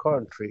another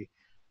country.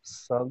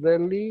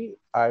 Suddenly,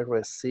 I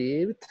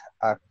received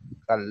a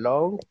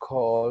long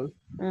call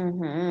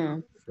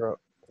Mhm. from,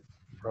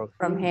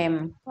 From him.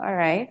 him. All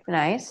right,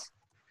 nice.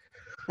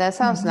 That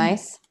sounds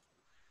nice.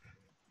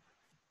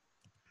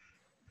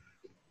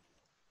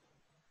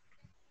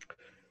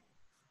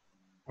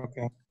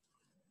 Okay.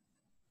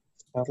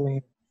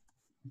 Starting.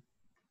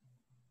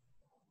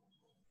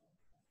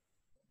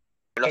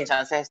 Los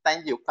chances están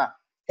en yuca,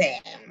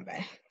 Temba.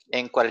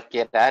 en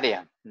cualquier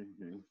área.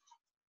 Ujú.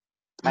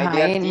 My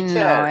dear Ay,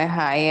 teacher. no, es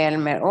ahí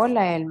Elmer.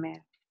 Hola,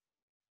 Elmer.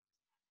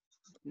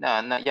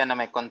 No, ya no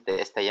me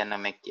contesta, ya no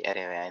me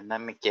quiere, vea, no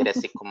me quiere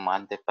así como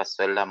antes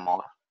pasó el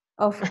amor.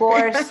 Of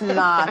course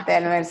not,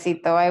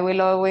 Elmercito. I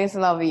will always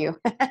love you.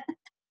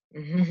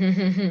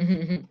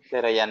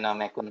 Pero ya no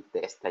me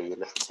contesta y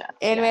los chats.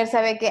 Elmer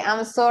sabe que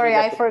I'm sorry,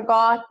 I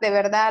forgot. De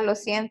verdad, lo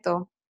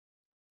siento.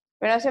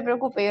 Pero no se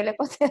preocupe, yo le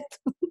contesto.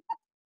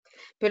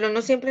 Pero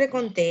no siempre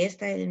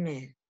contesta,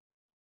 Elmer.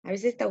 A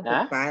veces está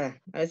 ¿Ah?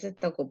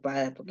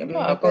 ocupada, porque No,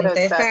 me pero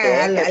está contesta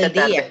bien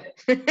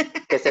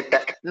que se al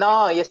día.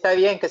 No, y está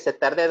bien que se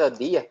tarde 2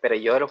 días, pero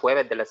yo el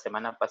jueves de la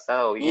semana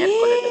pasada o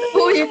miércoles de la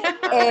semana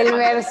pasada.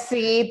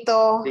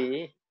 Elmercito.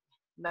 Sí.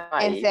 No, En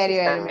ahí sí serio,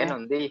 está Elmer. bien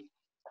un día.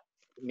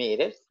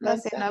 Mire. No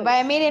sé, no.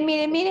 Vaya,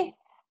 mire.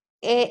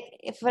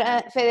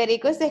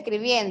 Federico está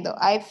escribiendo.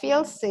 I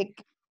feel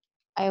sick.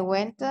 I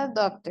went to the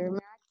doctor.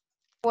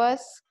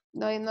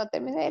 No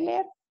terminé de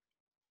leer.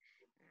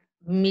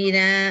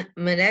 Mira,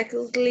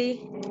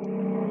 miraculously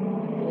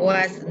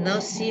was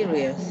not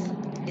serious.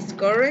 Is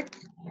correct?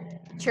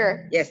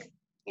 Sure. Yes.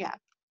 Yeah.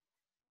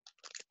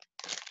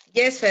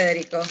 Yes,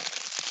 Federico.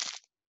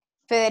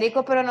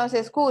 Federico, pero no se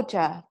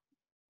escucha.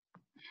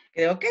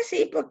 Creo que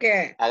sí,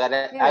 porque...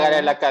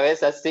 Hágale la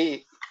cabeza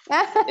así.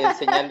 En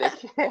señal de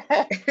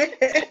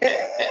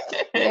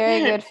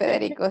Very good,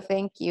 Federico.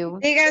 Thank you.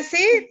 Diga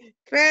sí,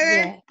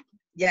 Fede.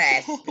 Yeah.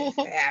 Yes.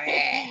 A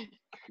ver.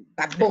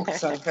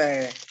 Babuxo,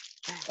 Fede.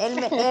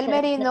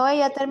 Elmer y Noé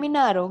ya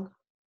terminaron.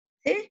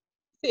 ¿Sí?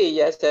 Sí,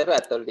 ya hace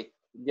rato,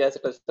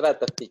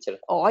 teacher.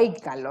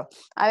 Óigalo.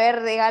 A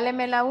ver,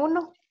 regáleme la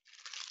 1.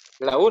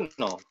 La 1.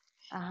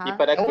 Ajá. ¿Y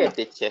para La qué, uno.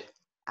 teacher?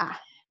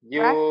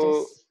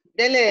 Practice.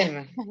 Dele,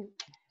 Elmer.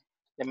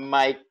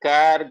 My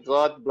car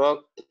got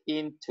broke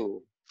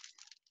into.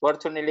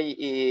 Fortunately,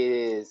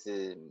 is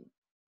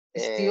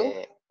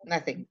Still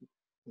nothing.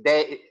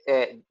 they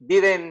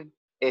didn't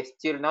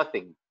steal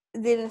nothing.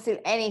 Didn't steal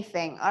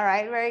anything. All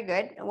right, very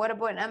good. What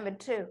about number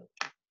 2?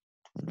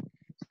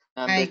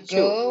 Number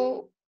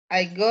 2.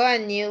 I got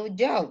a new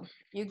job.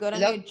 You got a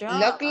new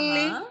job.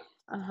 Luckily,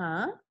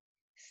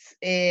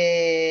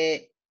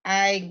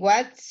 I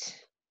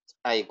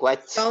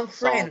watched some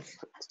friends.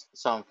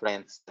 Some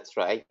friends, that's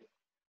right.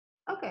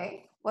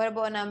 Okay. What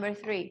about number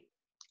 3?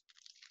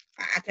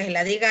 Que se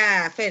la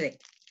diga Fede.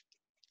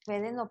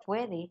 Fede no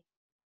puede.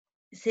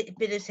 Sí,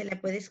 pero se la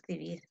puede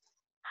escribir.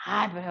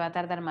 Ay, pero va a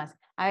tardar más.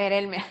 A ver,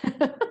 Elmer.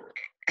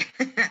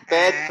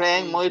 Best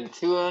friend moved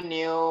to a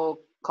new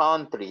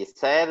country.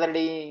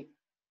 Sadly,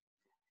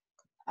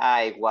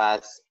 I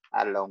was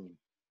alone.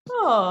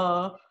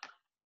 Oh.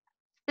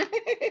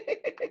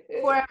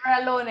 Forever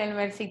alone,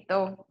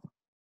 Elmercito.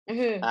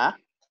 ¿Ah?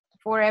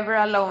 Forever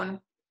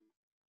alone.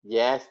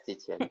 Yes,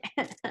 teacher.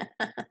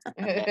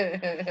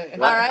 All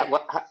right.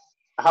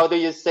 How do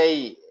you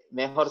say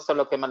mejor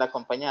solo que mal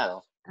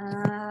acompañado?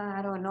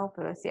 I don't know,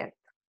 pero es cierto.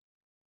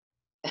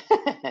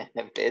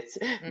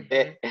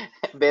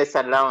 Best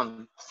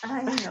alone.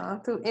 I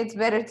know. It's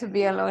better to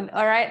be alone.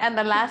 All right. And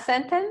the last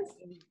sentence?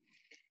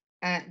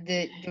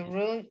 The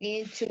room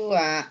into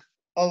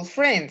old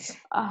friends.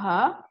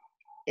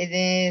 It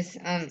is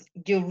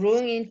you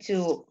run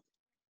into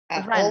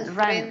an old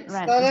friend.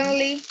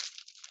 Suddenly,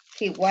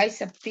 his wife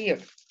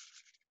appeared.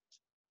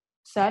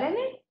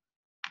 Suddenly?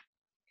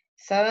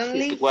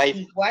 Suddenly, his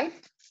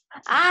wife.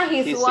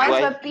 His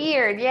wife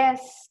appeared. Yes.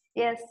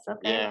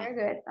 Okay, yeah. very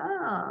good.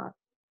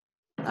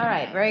 All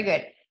right, very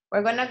good.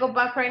 We're going to go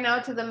back right now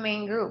to the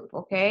main group,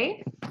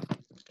 okay?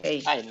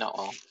 I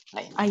know.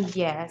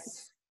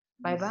 Yes.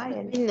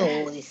 Bye-bye.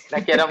 No.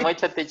 La quiero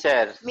mucho,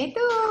 teacher. Me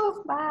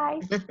too. Bye.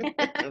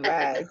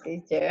 Bye,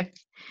 teacher.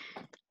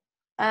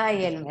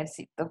 Ay,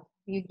 Elmercito.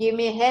 You give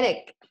me a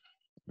headache.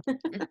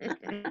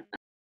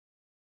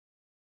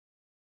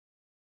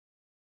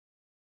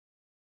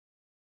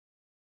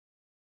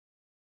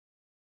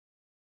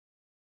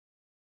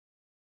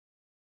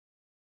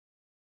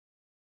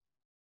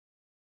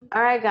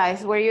 All right,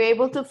 guys. Were you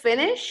able to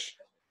finish?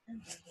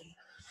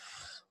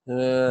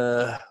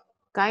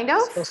 Kind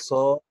of?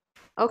 So.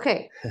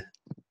 Okay.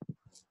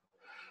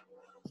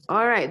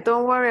 All right,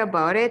 don't worry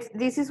about it.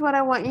 This is what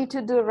I want you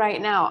to do right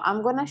now.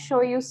 I'm going to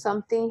show you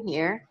something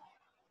here.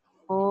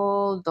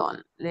 Hold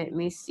on. Let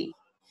me see.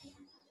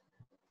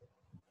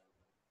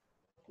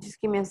 Just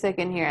give me a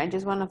second here. I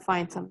just want to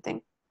find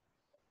something.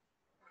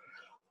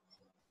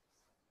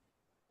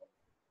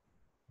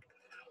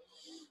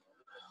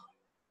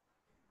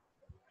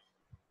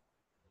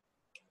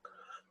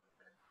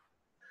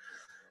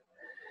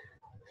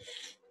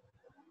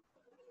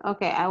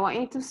 Okay, I want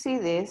you to see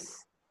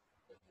this.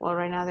 Well,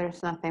 right now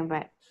there's nothing,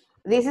 but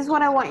this is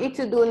what I want you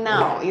to do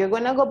now. You're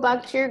gonna go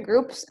back to your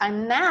groups,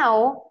 and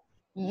now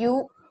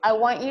I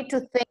want you to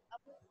think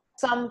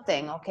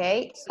something,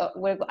 okay? So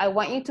I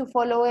want you to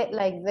follow it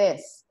like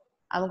this.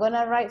 I'm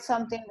gonna write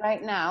something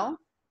right now,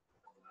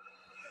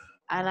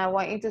 and I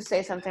want you to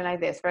say something like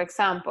this. For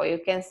example, you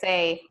can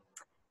say,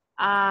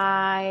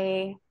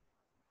 I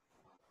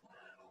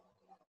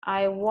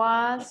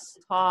was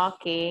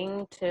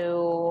talking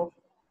to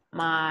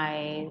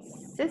my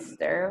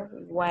sister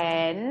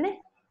when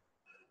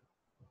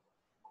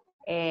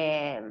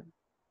the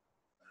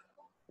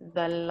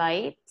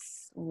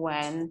lights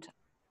went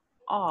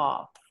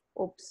off.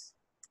 Oops.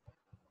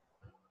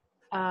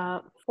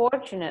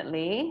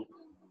 Fortunately,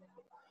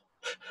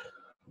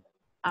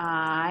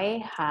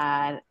 I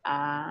had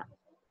a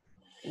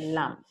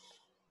lamp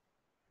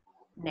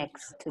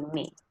next to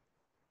me.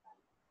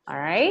 All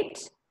right.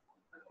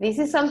 This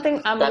is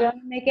something I'm going to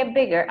make it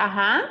bigger.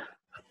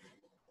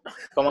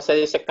 ¿Cómo se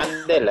dice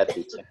candela,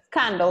 teacher?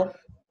 Candle.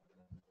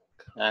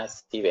 Ah,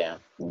 sí, vean.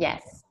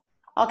 Yes.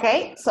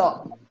 Okay.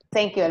 So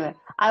thank you.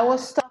 I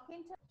was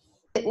talking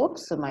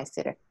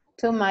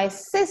to my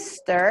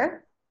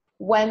sister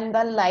when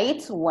the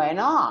lights went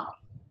off.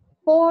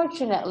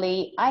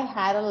 Fortunately, I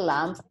had a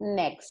lamp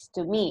next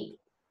to me.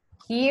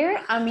 Here,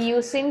 I'm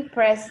using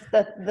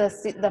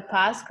the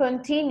past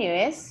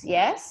continuous,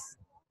 yes?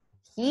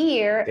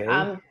 Here, Okay.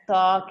 I'm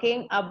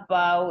talking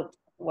about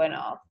went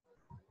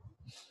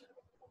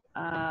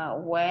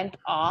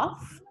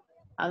off.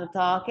 I'm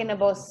talking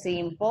about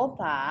simple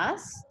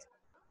past.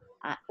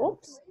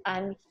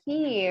 And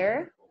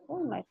here,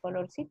 oh, my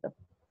colorcito.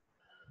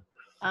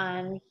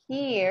 And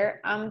here,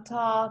 I'm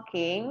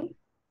talking,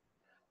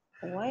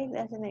 why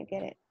doesn't it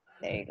get it?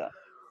 There you go.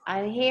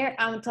 And here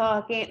I'm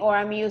talking, or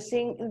I'm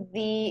using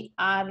the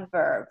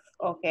adverb,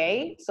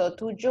 okay? So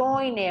to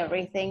join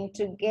everything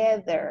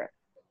together,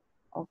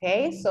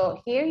 okay?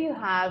 So here you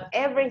have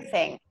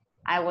everything.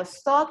 I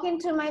was talking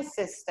to my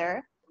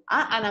sister,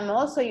 and I'm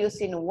also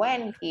using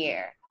when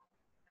here,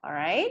 all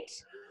right?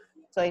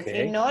 So if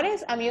you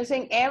notice, I'm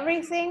using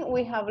everything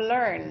we have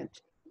learned,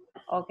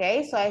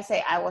 okay? So I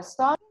say, I was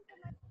talking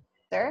to my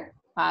sister,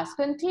 past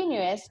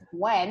continuous,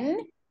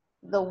 when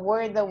the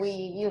word that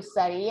you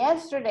studied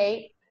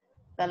yesterday,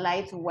 the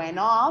lights went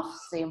off,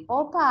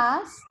 simple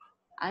past,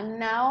 and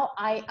now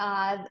I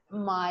add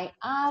my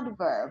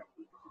adverb.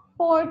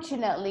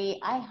 Fortunately,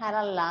 I had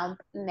a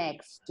lamp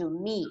next to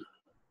me.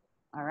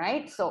 All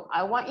right, so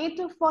I want you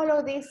to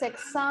follow this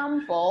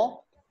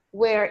example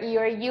where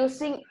you're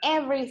using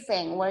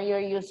everything, where you're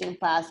using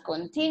past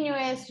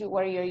continuous,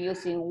 where you're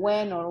using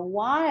when or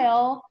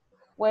while,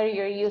 where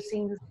you're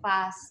using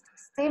past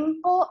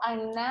simple,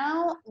 and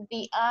now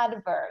the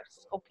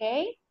adverbs,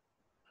 okay?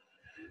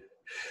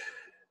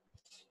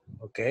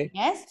 Okay.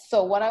 Yes,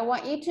 so what I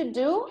want you to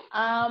do,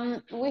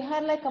 we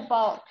had like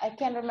about, I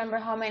can't remember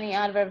how many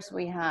adverbs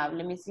we have.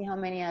 Let me see how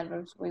many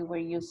adverbs we were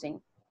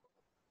using.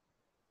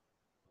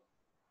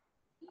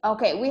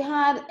 Okay, we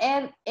had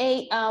 10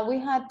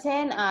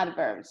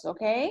 adverbs,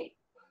 okay?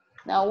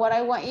 Now what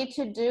I want you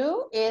to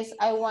do is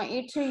I want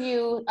you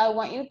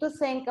to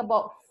think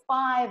about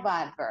 5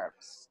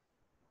 adverbs,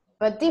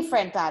 but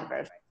different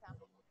adverbs.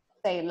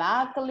 Say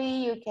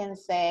luckily, you can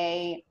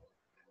say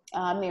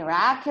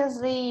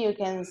miraculously, you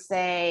can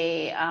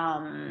say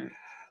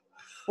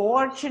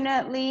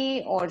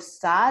fortunately or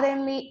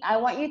suddenly. I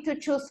want you to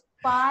choose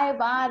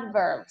 5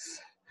 adverbs,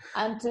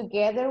 and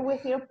together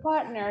with your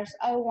partners,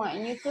 I want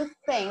you to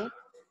think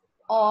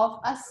of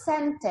a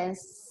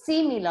sentence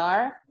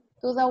similar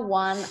to the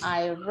one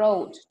I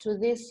wrote, to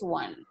this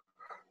one.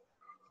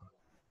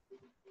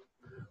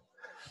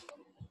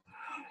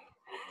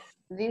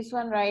 This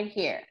one right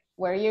here,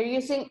 where you're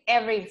using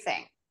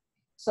everything.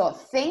 So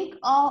think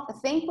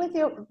with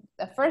the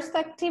first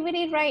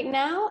activity right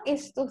now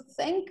is to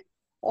think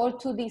or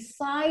to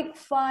decide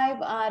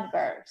 5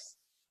 adverbs.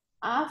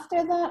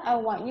 After that, I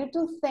want you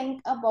to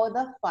think about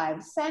the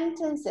 5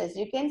 sentences.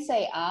 You can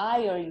say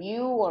I or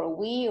you or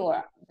we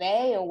or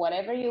they or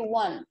whatever you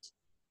want.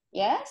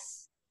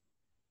 Yes?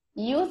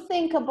 You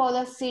think about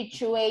the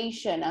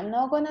situation. I'm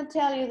not going to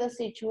tell you the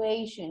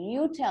situation.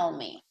 You tell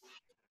me.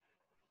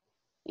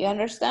 You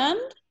understand?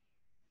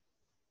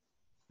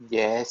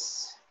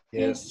 Yes.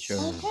 Yes. Sure.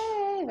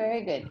 Okay,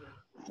 very good.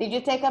 Did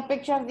you take a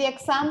picture of the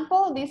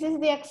example? This is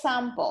the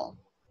example.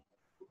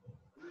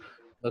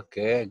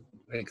 Okay,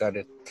 I got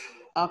it.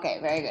 Okay,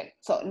 very good.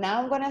 So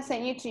now I'm going to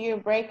send you to your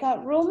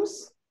breakout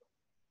rooms.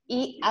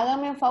 Y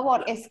háganme un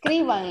favor,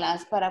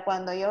 escríbanlas para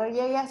cuando yo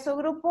llegue a su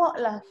grupo,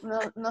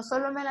 no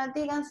solo me las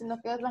digan,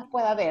 sino que yo las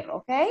pueda ver,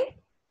 ¿ok?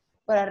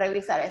 Para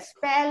revisar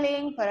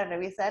spelling, para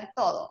revisar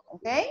todo,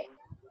 ¿ok?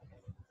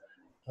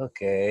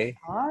 Okay.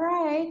 All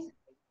right,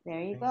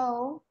 there you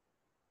go.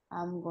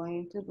 I'm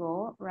going to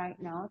go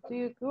right now to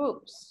your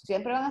groups.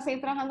 Siempre van a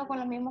seguir trabajando con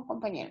los mismos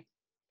compañeros.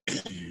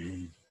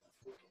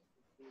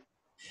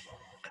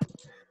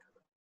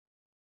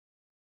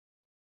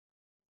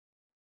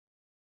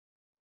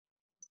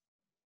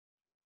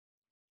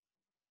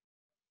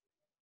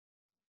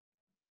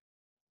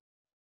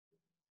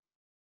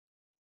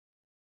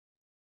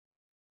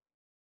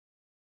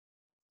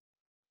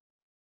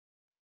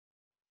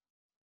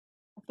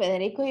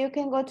 Federico, you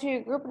can go to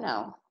your group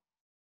now.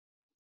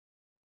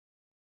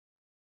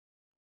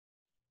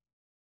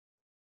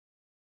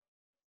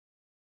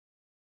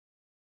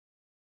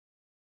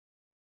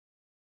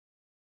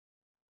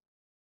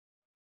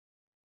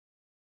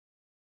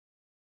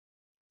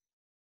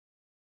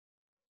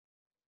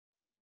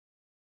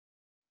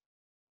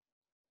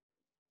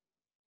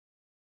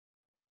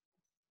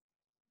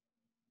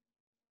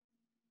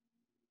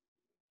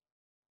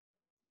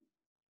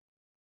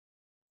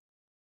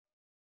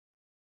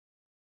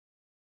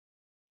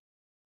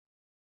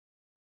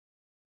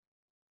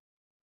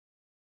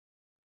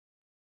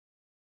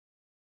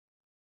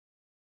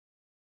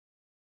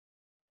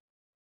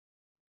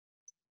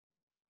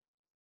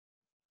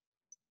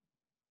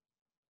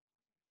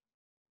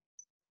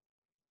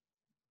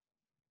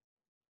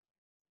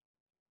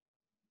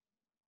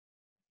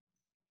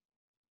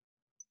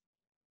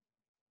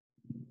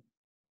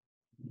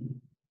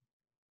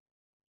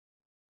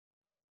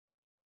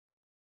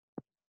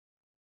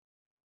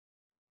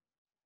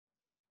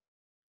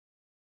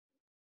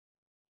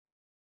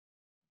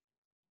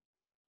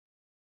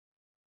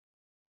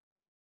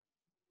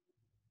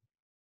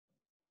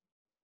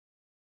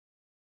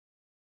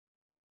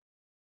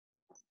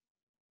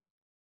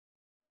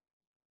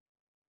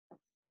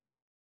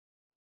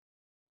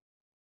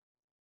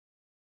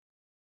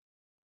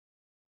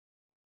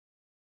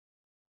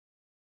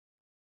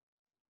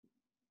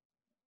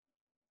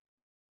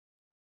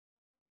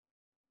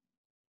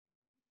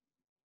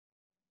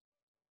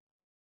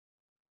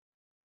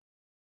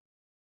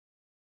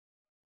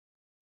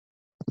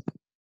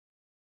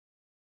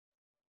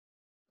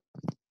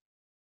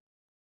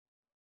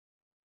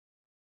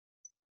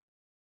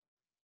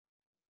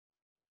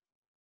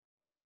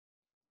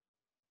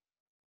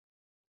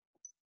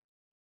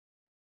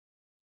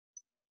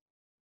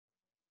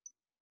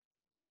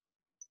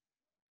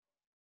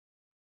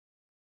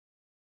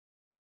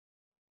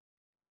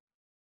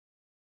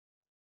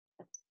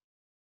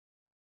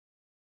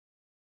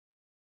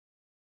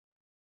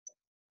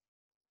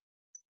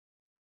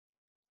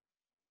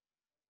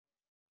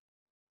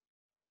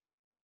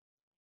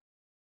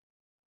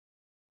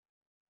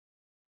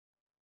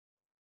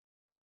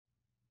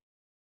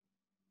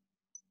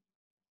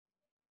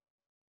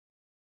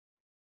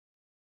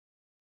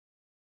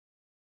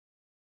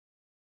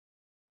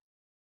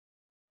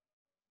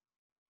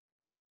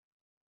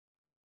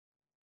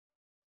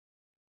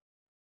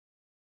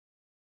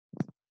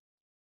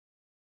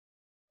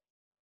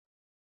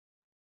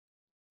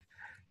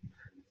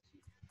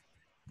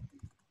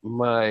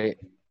 My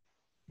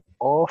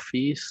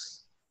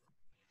office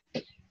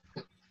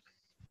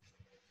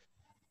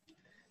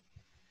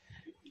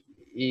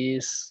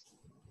is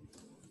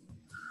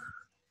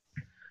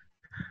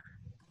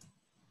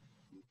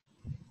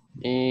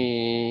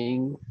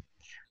in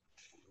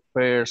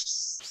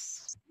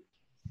first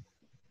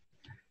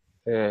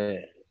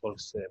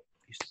what's that?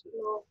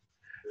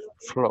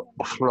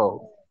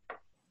 Flow.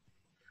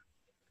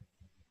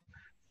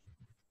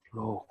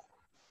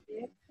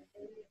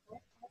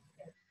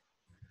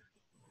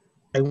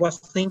 I was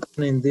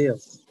thinking in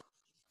this.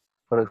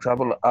 For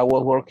example, I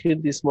was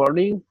working this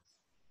morning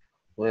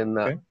when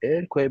Okay.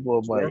 earthquake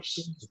moved my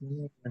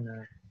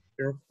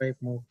Earthquake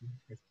moved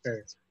my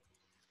face.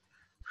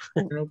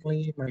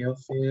 Currently, my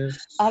office.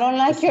 I don't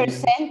like is your in-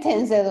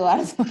 sentence,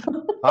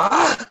 Eduardo.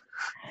 Ah!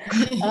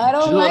 I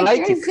don't You don't like like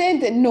your it?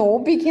 sentence. No,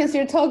 because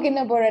you're talking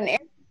about an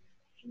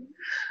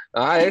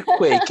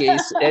Earthquake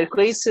is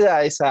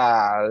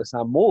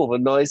a move,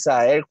 no es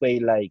a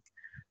earthquake like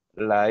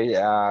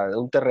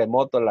un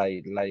terremoto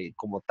like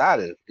como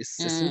tal.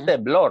 Es un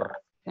temblor.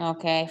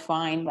 Okay,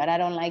 fine, but I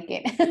don't like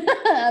it.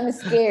 I'm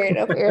scared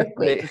of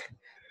earthquakes.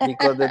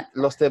 Because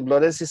los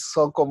temblores sí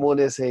son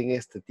comunes en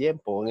este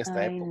tiempo, en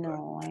esta I época.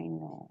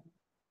 know.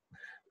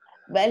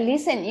 But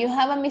listen, you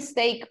have a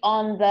mistake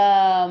on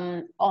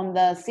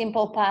the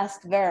simple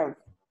past verb.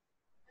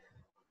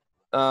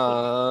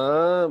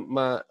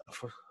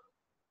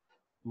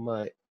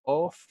 My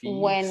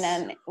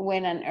office.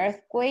 When an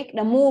earthquake,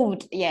 the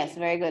moved, yes,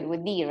 very good,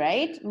 with D,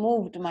 right?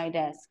 Moved my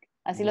desk.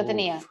 Así lo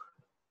tenía.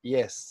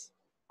 Yes.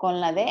 ¿Con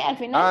la D al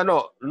final?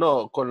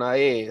 No, con la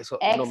E.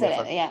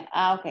 Excellent, yeah.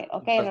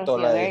 Okay, faltó Rocío,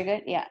 la very E.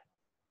 good, yeah.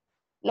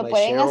 Lo My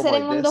pueden share hacer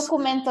on en my un desk.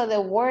 documento de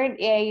Word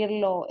y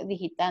irlo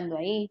digitando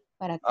ahí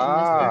para que no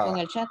estén con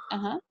el chat.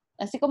 Ajá.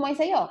 Así como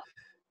hice yo.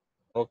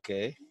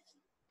 Okay.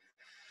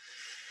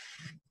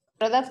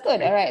 Pero that's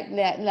good, all right.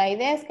 La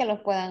idea es que los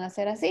puedan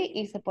hacer así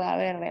y se pueda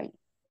ver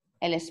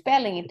el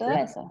spelling y todo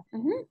eso.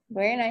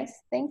 Very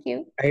nice, thank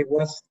you. I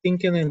was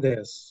thinking in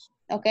this.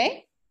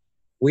 Okay.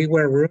 We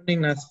were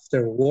running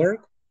after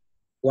work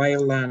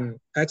while an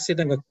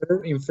accident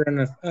occurred in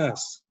front of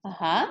us.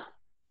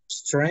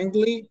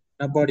 Strangely,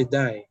 nobody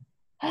died.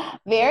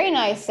 Very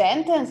nice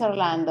sentence,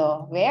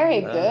 Orlando. Very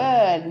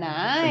good,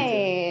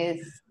 nice.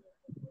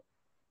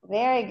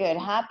 Very good,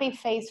 happy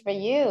face for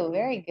you,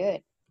 very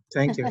good.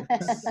 Thank you.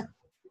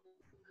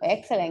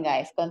 Excellent,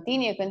 guys.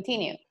 Continue.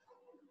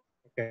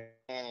 Okay.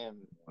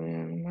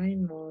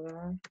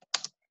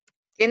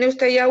 ¿Tiene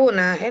usted ya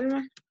una,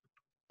 Elma?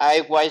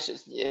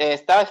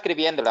 estaba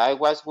escribiéndola. I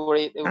was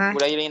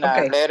writing a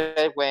okay.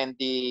 letter when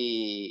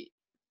the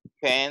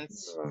pen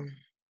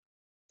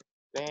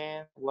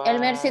El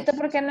Mercito, was...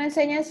 ¿por qué no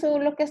enseña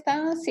lo que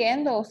están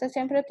haciendo? Usted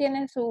siempre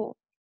tiene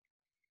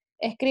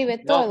escribe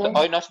No, todo.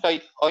 hoy no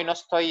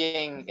estoy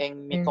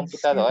en mi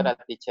computadora,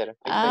 teacher.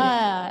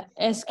 Hoy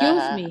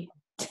Excuse me.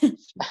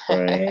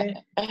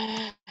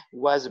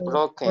 Was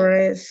broken.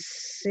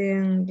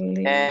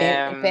 Presently.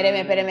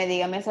 Espéreme,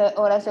 dígame esa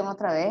oración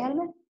otra vez,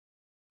 Albert.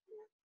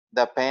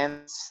 The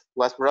pen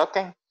was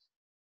broken.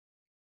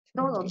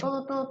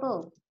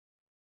 Todo.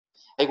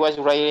 I was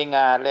writing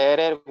a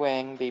letter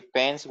when the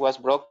pen was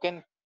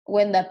broken.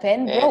 When the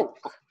pen broke.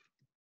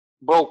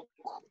 Broke.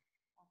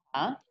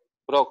 Huh?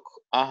 Broke.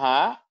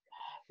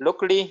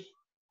 Luckily,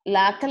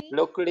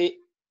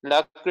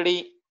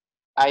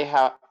 I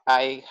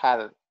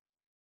had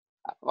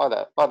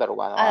other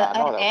one.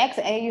 An X,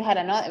 and you had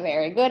another.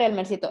 Very good,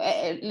 Elmercito.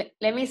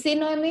 Let me see,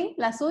 Noemi,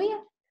 la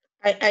suya.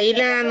 Ahí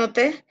la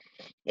anoté.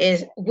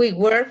 We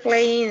were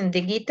playing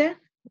the guitar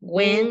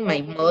when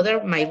my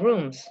mother, my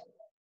rooms.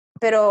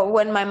 Pero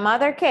when my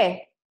mother,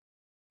 ¿qué?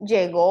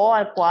 Llegó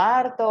al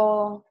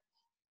cuarto.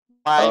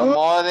 My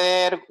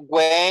mother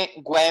went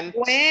to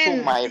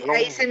my room.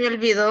 Ahí se me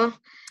olvidó.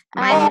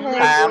 My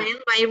mother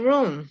went my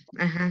room.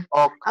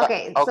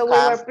 Okay, so we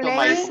were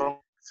playing.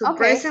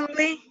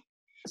 Surprisingly.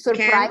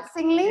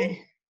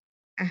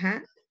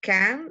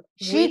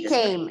 She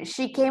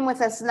came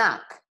with a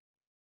snack.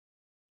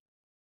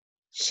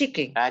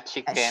 Chicken.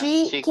 She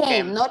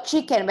came, not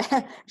chicken.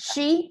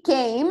 She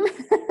came.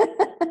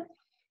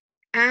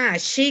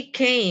 She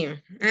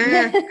came.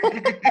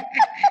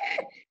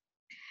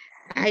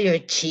 Your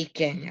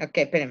chicken.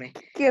 Okay, espérame.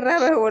 Qué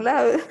raro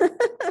volado.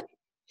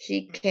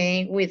 She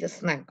came with a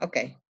snack.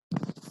 Okay.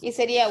 Y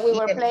sería, we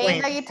were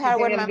playing the guitar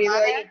with my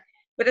mother.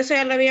 Pero eso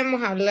ya lo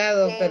habíamos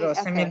hablado, pero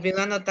se me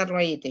olvidó anotarlo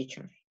ahí,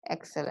 teacher.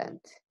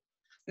 Excellent.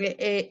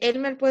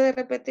 Elmer, ¿puede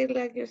repetir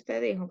la que usted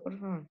dijo, por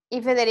favor?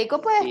 Y Federico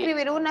puede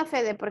escribir una,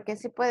 Fede, porque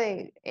sí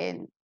puede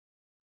en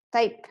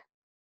type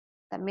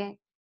también.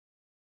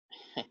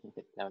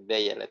 Tan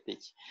bella la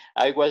teacher.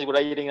 I was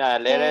writing a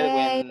letter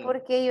when...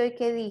 ¿Por qué yo y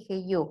qué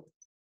dije yo?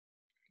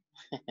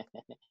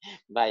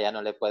 Vaya,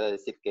 no le puedo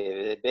decir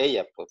que es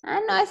bella, pues.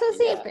 No, eso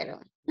sí,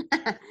 pero...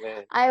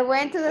 I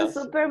went to the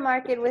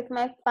supermarket with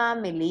my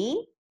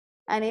family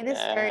and it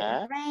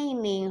started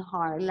raining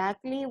hard.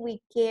 Luckily,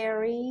 we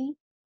carry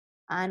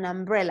an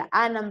umbrella.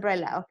 An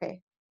umbrella,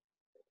 okay.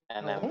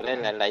 An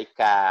umbrella, like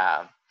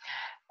a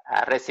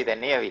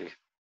Resident Evil.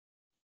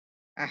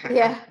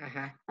 Yeah.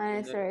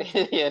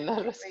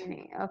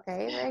 Raining.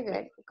 Okay, very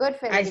good. Good,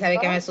 Federico. Ay, ¿sabe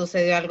que me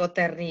sucedió algo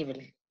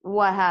terrible?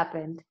 What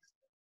happened?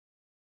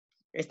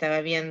 En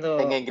Estaba viendo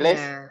inglés.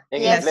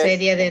 la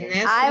serie de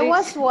Netflix. I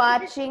was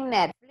watching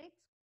Netflix.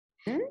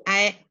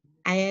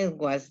 I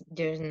was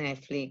just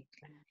Netflix.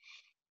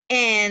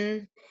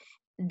 And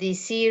the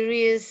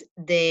series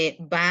de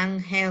Van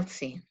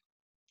Helsing.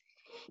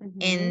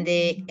 En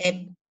the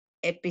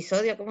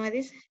episodio, ¿cómo se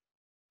dice?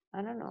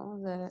 I don't know,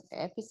 the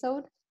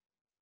episode.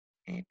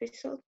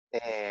 11.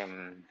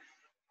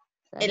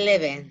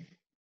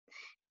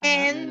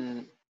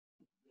 And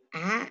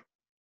I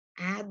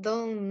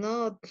don't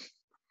know.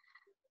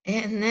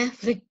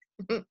 Netflix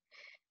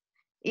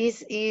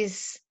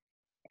is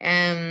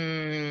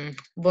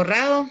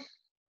borrado.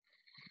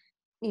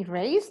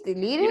 Erased,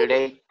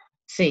 deleted.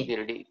 Sí.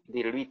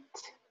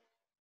 Delete.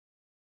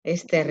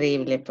 Es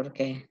terrible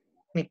porque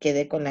me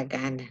quedé con la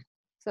gana.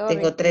 Sorry,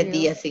 tengo 3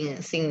 días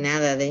sin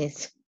nada de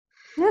eso.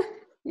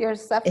 You're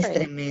suffering. Es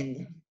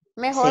tremendo.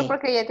 Mejor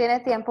porque ya tiene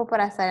tiempo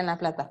para estar en la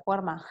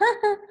plataforma.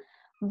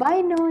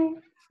 Bye,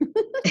 Noé.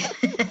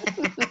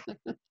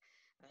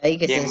 Ay,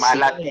 qué bien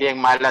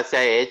mala se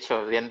ha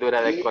hecho, bien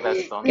dura de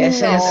corazón. Qué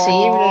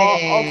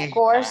sensible. Of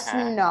course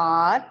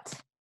not.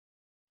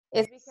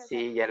 It's because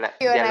sí,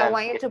 I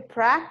want you to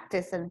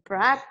practice and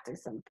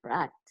practice and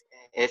practice.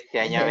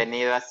 Este año ha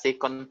venido así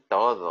con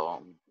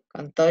todo.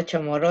 Con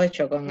tocho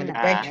morocho, con el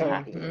pecho.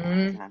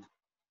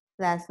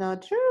 That's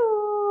not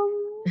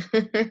true.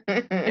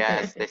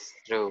 Yes, it's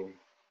true.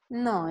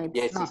 No,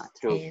 it's not. It's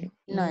true.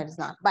 No, it's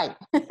not. Bye.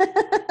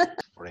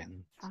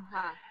 Friend.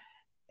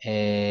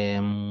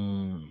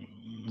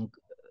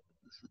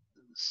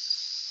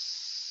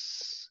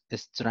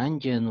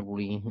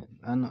 Strangely,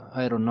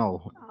 I don't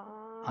know,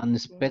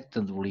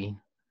 unexpectedly.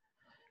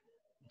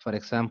 For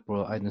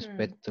example,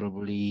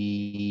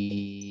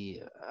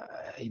 unexpectedly,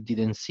 I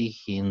didn't see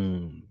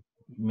him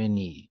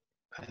many.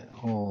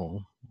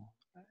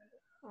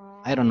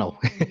 I don't know.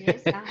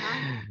 Yes,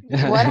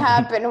 What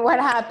happened? What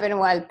happened,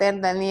 Walter,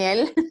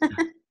 Daniel?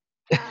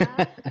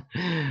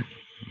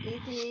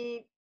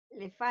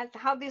 Le falta.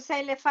 How do you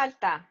say le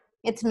falta?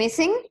 It's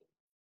missing?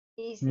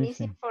 It's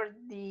missing for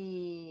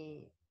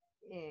the,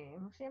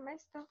 ¿cómo se llama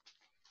esto?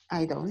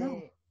 I don't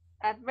know.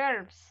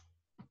 Adverbs.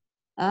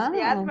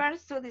 The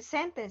adverbs to the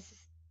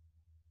sentences.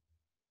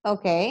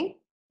 Okay.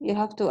 You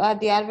have to add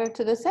the adverb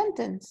to the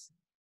sentence.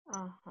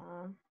 I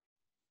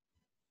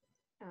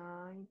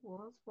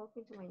was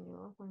walking to my New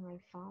York when I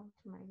found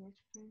my best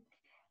friend.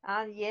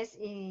 Yes,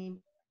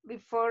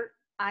 before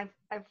I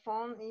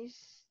found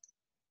is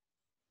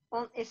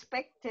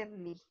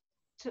unexpectedly.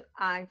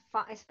 I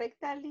found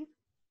unexpectedly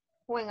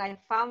when I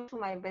found to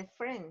my best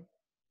friend.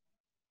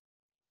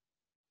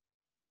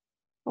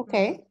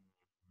 Okay.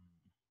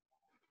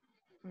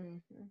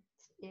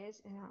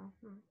 Yes.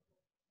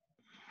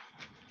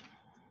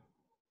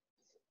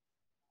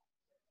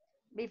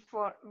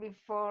 Before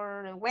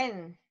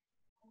when?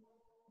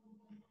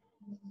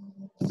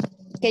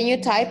 Can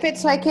you type it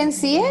so I can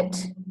see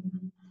it?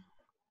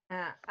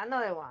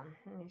 Another one.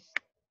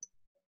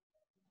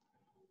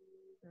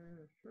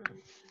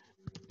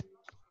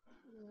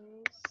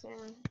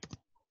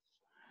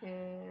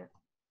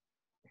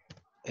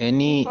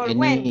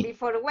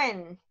 Before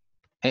when?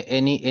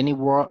 Any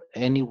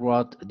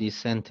word this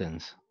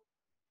sentence.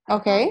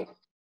 Okay.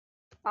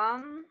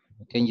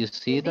 Can you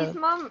see in this that?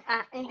 moment,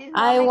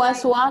 I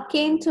was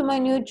walking to my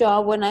new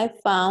job when I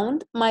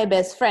found my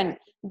best friend.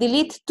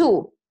 Delete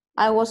 2.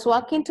 I was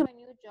walking to my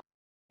new job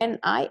and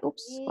I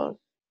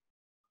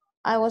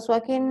was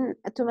walking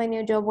to my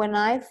new job when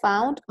I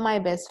found my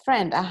best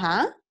friend.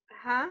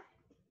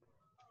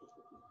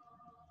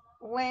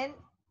 When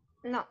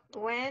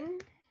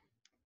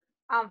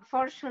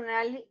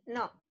unfortunately,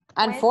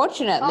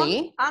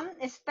 Unfortunately.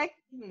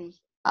 Unexpectedly.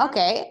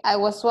 Okay, I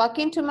was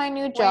walking to my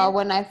new job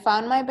when I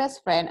found my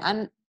best friend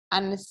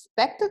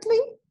unexpectedly.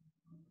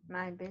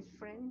 My best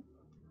friend.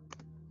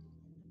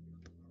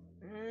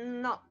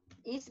 No,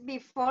 it's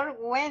before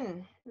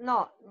when.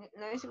 No,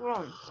 it's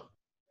wrong.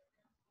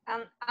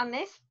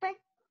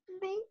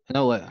 Unexpectedly,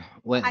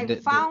 when I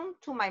found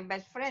to my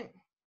best friend.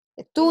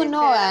 Tú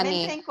no,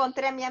 Dani.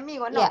 Encontré a mi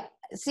amigo, no. Yeah.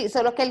 Sí,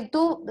 solo que el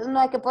tú no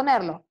hay que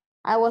ponerlo.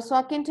 I was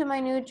walking to my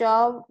new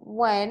job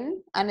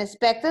when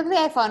unexpectedly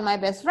I found my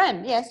best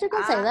friend. Yes, you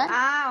can say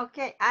that.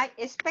 Okay. I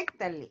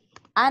expectedly.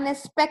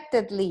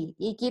 Unexpectedly.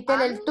 Y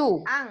quítale el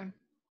tú.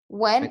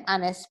 When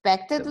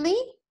unexpectedly.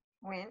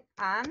 When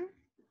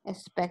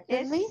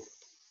unexpectedly.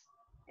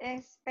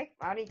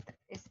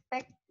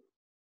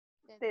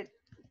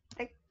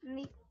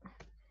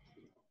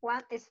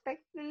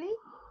 Unexpectedly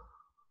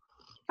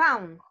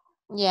found.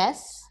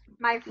 Yes.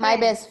 My friend. My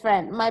best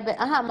friend. My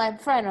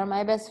friend or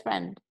my best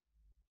friend.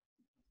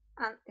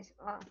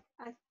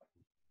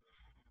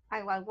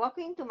 I was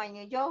walking to my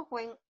new job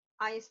when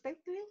I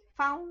unexpectedly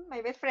found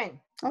my best friend.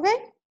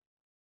 Okay.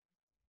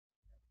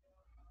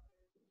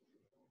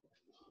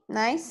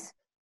 Nice.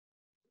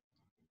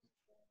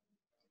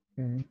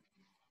 Okay.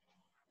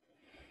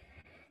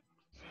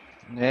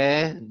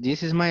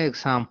 This is my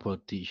example,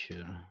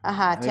 teacher.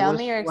 Tell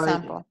me your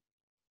example.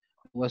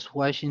 Was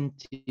watching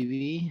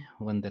TV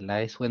when the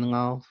lights went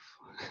off.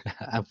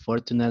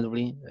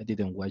 Unfortunately, I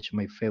didn't watch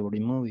my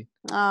favorite movie.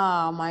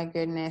 Oh my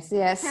goodness,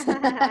 yes.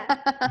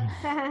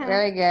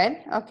 Very good,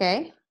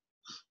 okay.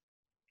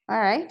 All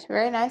right,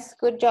 very nice.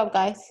 Good job,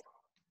 guys.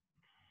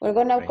 We're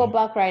gonna go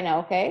back right now,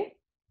 okay?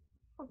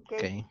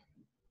 Okay.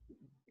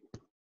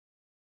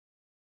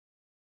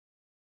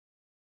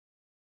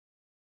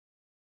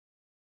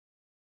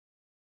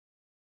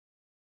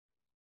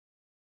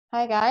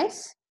 Hi,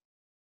 guys.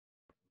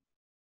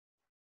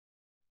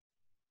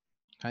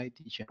 Hi,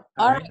 teacher.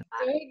 All right,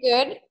 very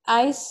good.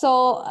 I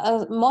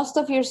saw most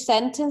of your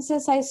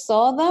sentences, I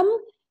saw them.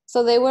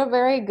 So they were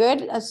very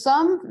good.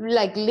 Some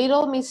like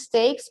little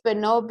mistakes, but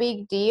no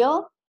big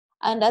deal.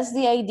 And that's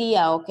the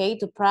idea, okay?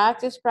 To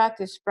practice,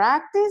 practice,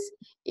 practice.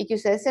 Y que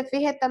usted se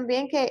fije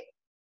también que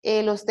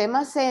los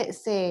temas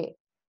se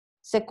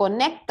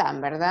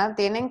conectan, ¿verdad?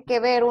 Tienen que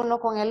ver uno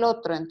con el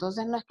otro.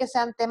 Entonces no es que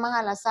sean temas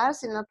al azar,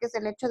 sino que es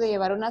el hecho de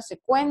llevar una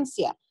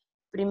secuencia.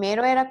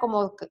 Primero era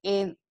como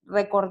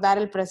recordar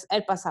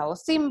el pasado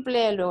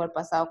simple, luego el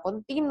pasado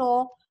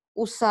continuo,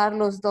 usar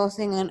los dos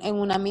en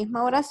una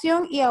misma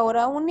oración y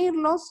ahora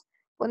unirlos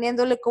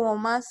poniéndole como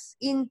más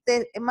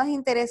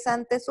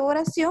interesante su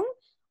oración,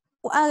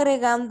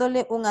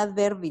 agregándole un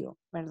adverbio,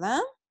 ¿verdad?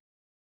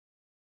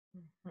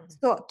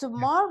 So,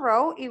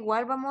 tomorrow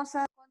igual vamos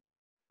a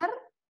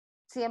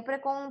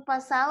siempre con un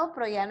pasado,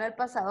 pero ya no el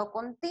pasado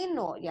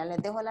continuo. Ya les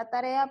dejo la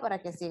tarea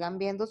para que sigan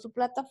viendo su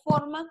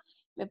plataforma.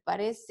 Me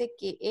parece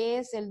que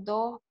es el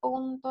 2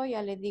 punto,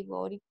 ya les digo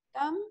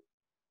ahorita.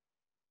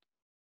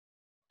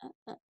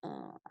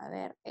 A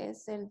ver,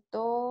 es el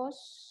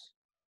 2.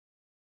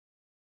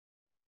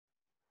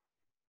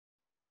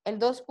 El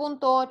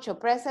 2.8,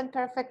 Present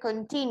Perfect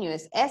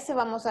Continuous. Ese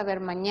vamos a ver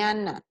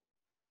mañana.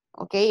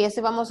 Ok,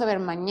 ese vamos a ver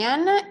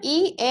mañana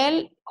y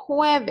el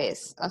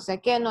jueves. O sea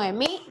que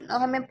Noemí no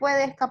se me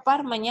puede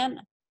escapar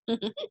mañana.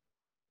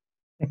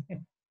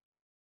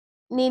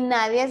 Ni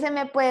nadie se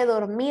me puede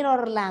dormir,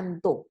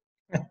 Orlando.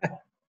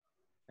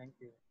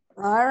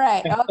 All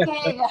right,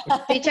 okay.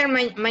 Teacher,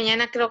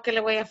 mañana creo que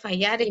le voy a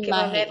fallar y que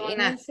va a haber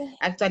una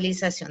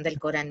actualización del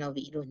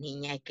coronavirus,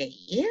 niña, hay que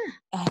ir.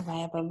 Ay,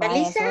 vaya, pues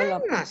vaya,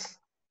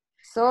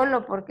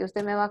 solo porque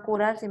usted me va a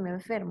curar si me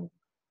enfermo.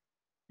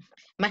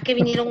 Más que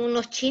vinieron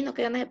unos chinos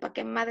que yo no sé para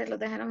qué madre los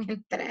dejaron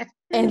entrar.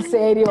 ¿En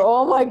serio?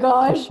 Oh my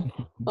gosh.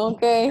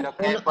 Ok.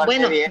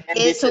 Bueno,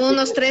 son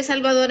unos 3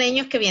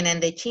 salvadoreños que vienen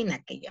de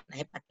China, que yo no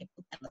sé para qué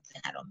puta los dejaron.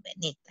 dejaron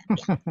venir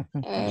también.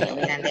 Me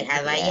hubieran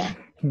dejado allá.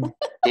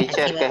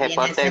 Teacher, que se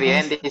porte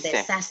bien, dice.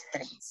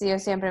 Desastre. Sí, yo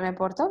siempre me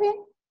porto bien.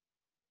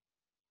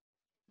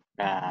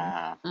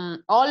 Ah,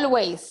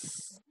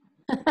 Always.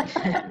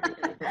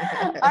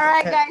 All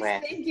right, guys.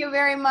 Bueno. Thank you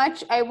very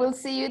much. I will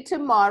see you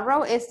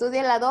tomorrow.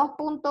 Estudie la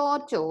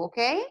 2.8,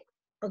 okay?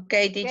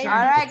 Okay, teacher.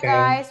 All right, Okay.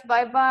 guys.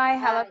 Bye-bye.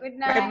 Have a good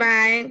night.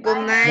 Bye-bye.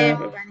 Good night,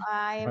 everybody.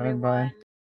 Bye, Bye-bye. everyone.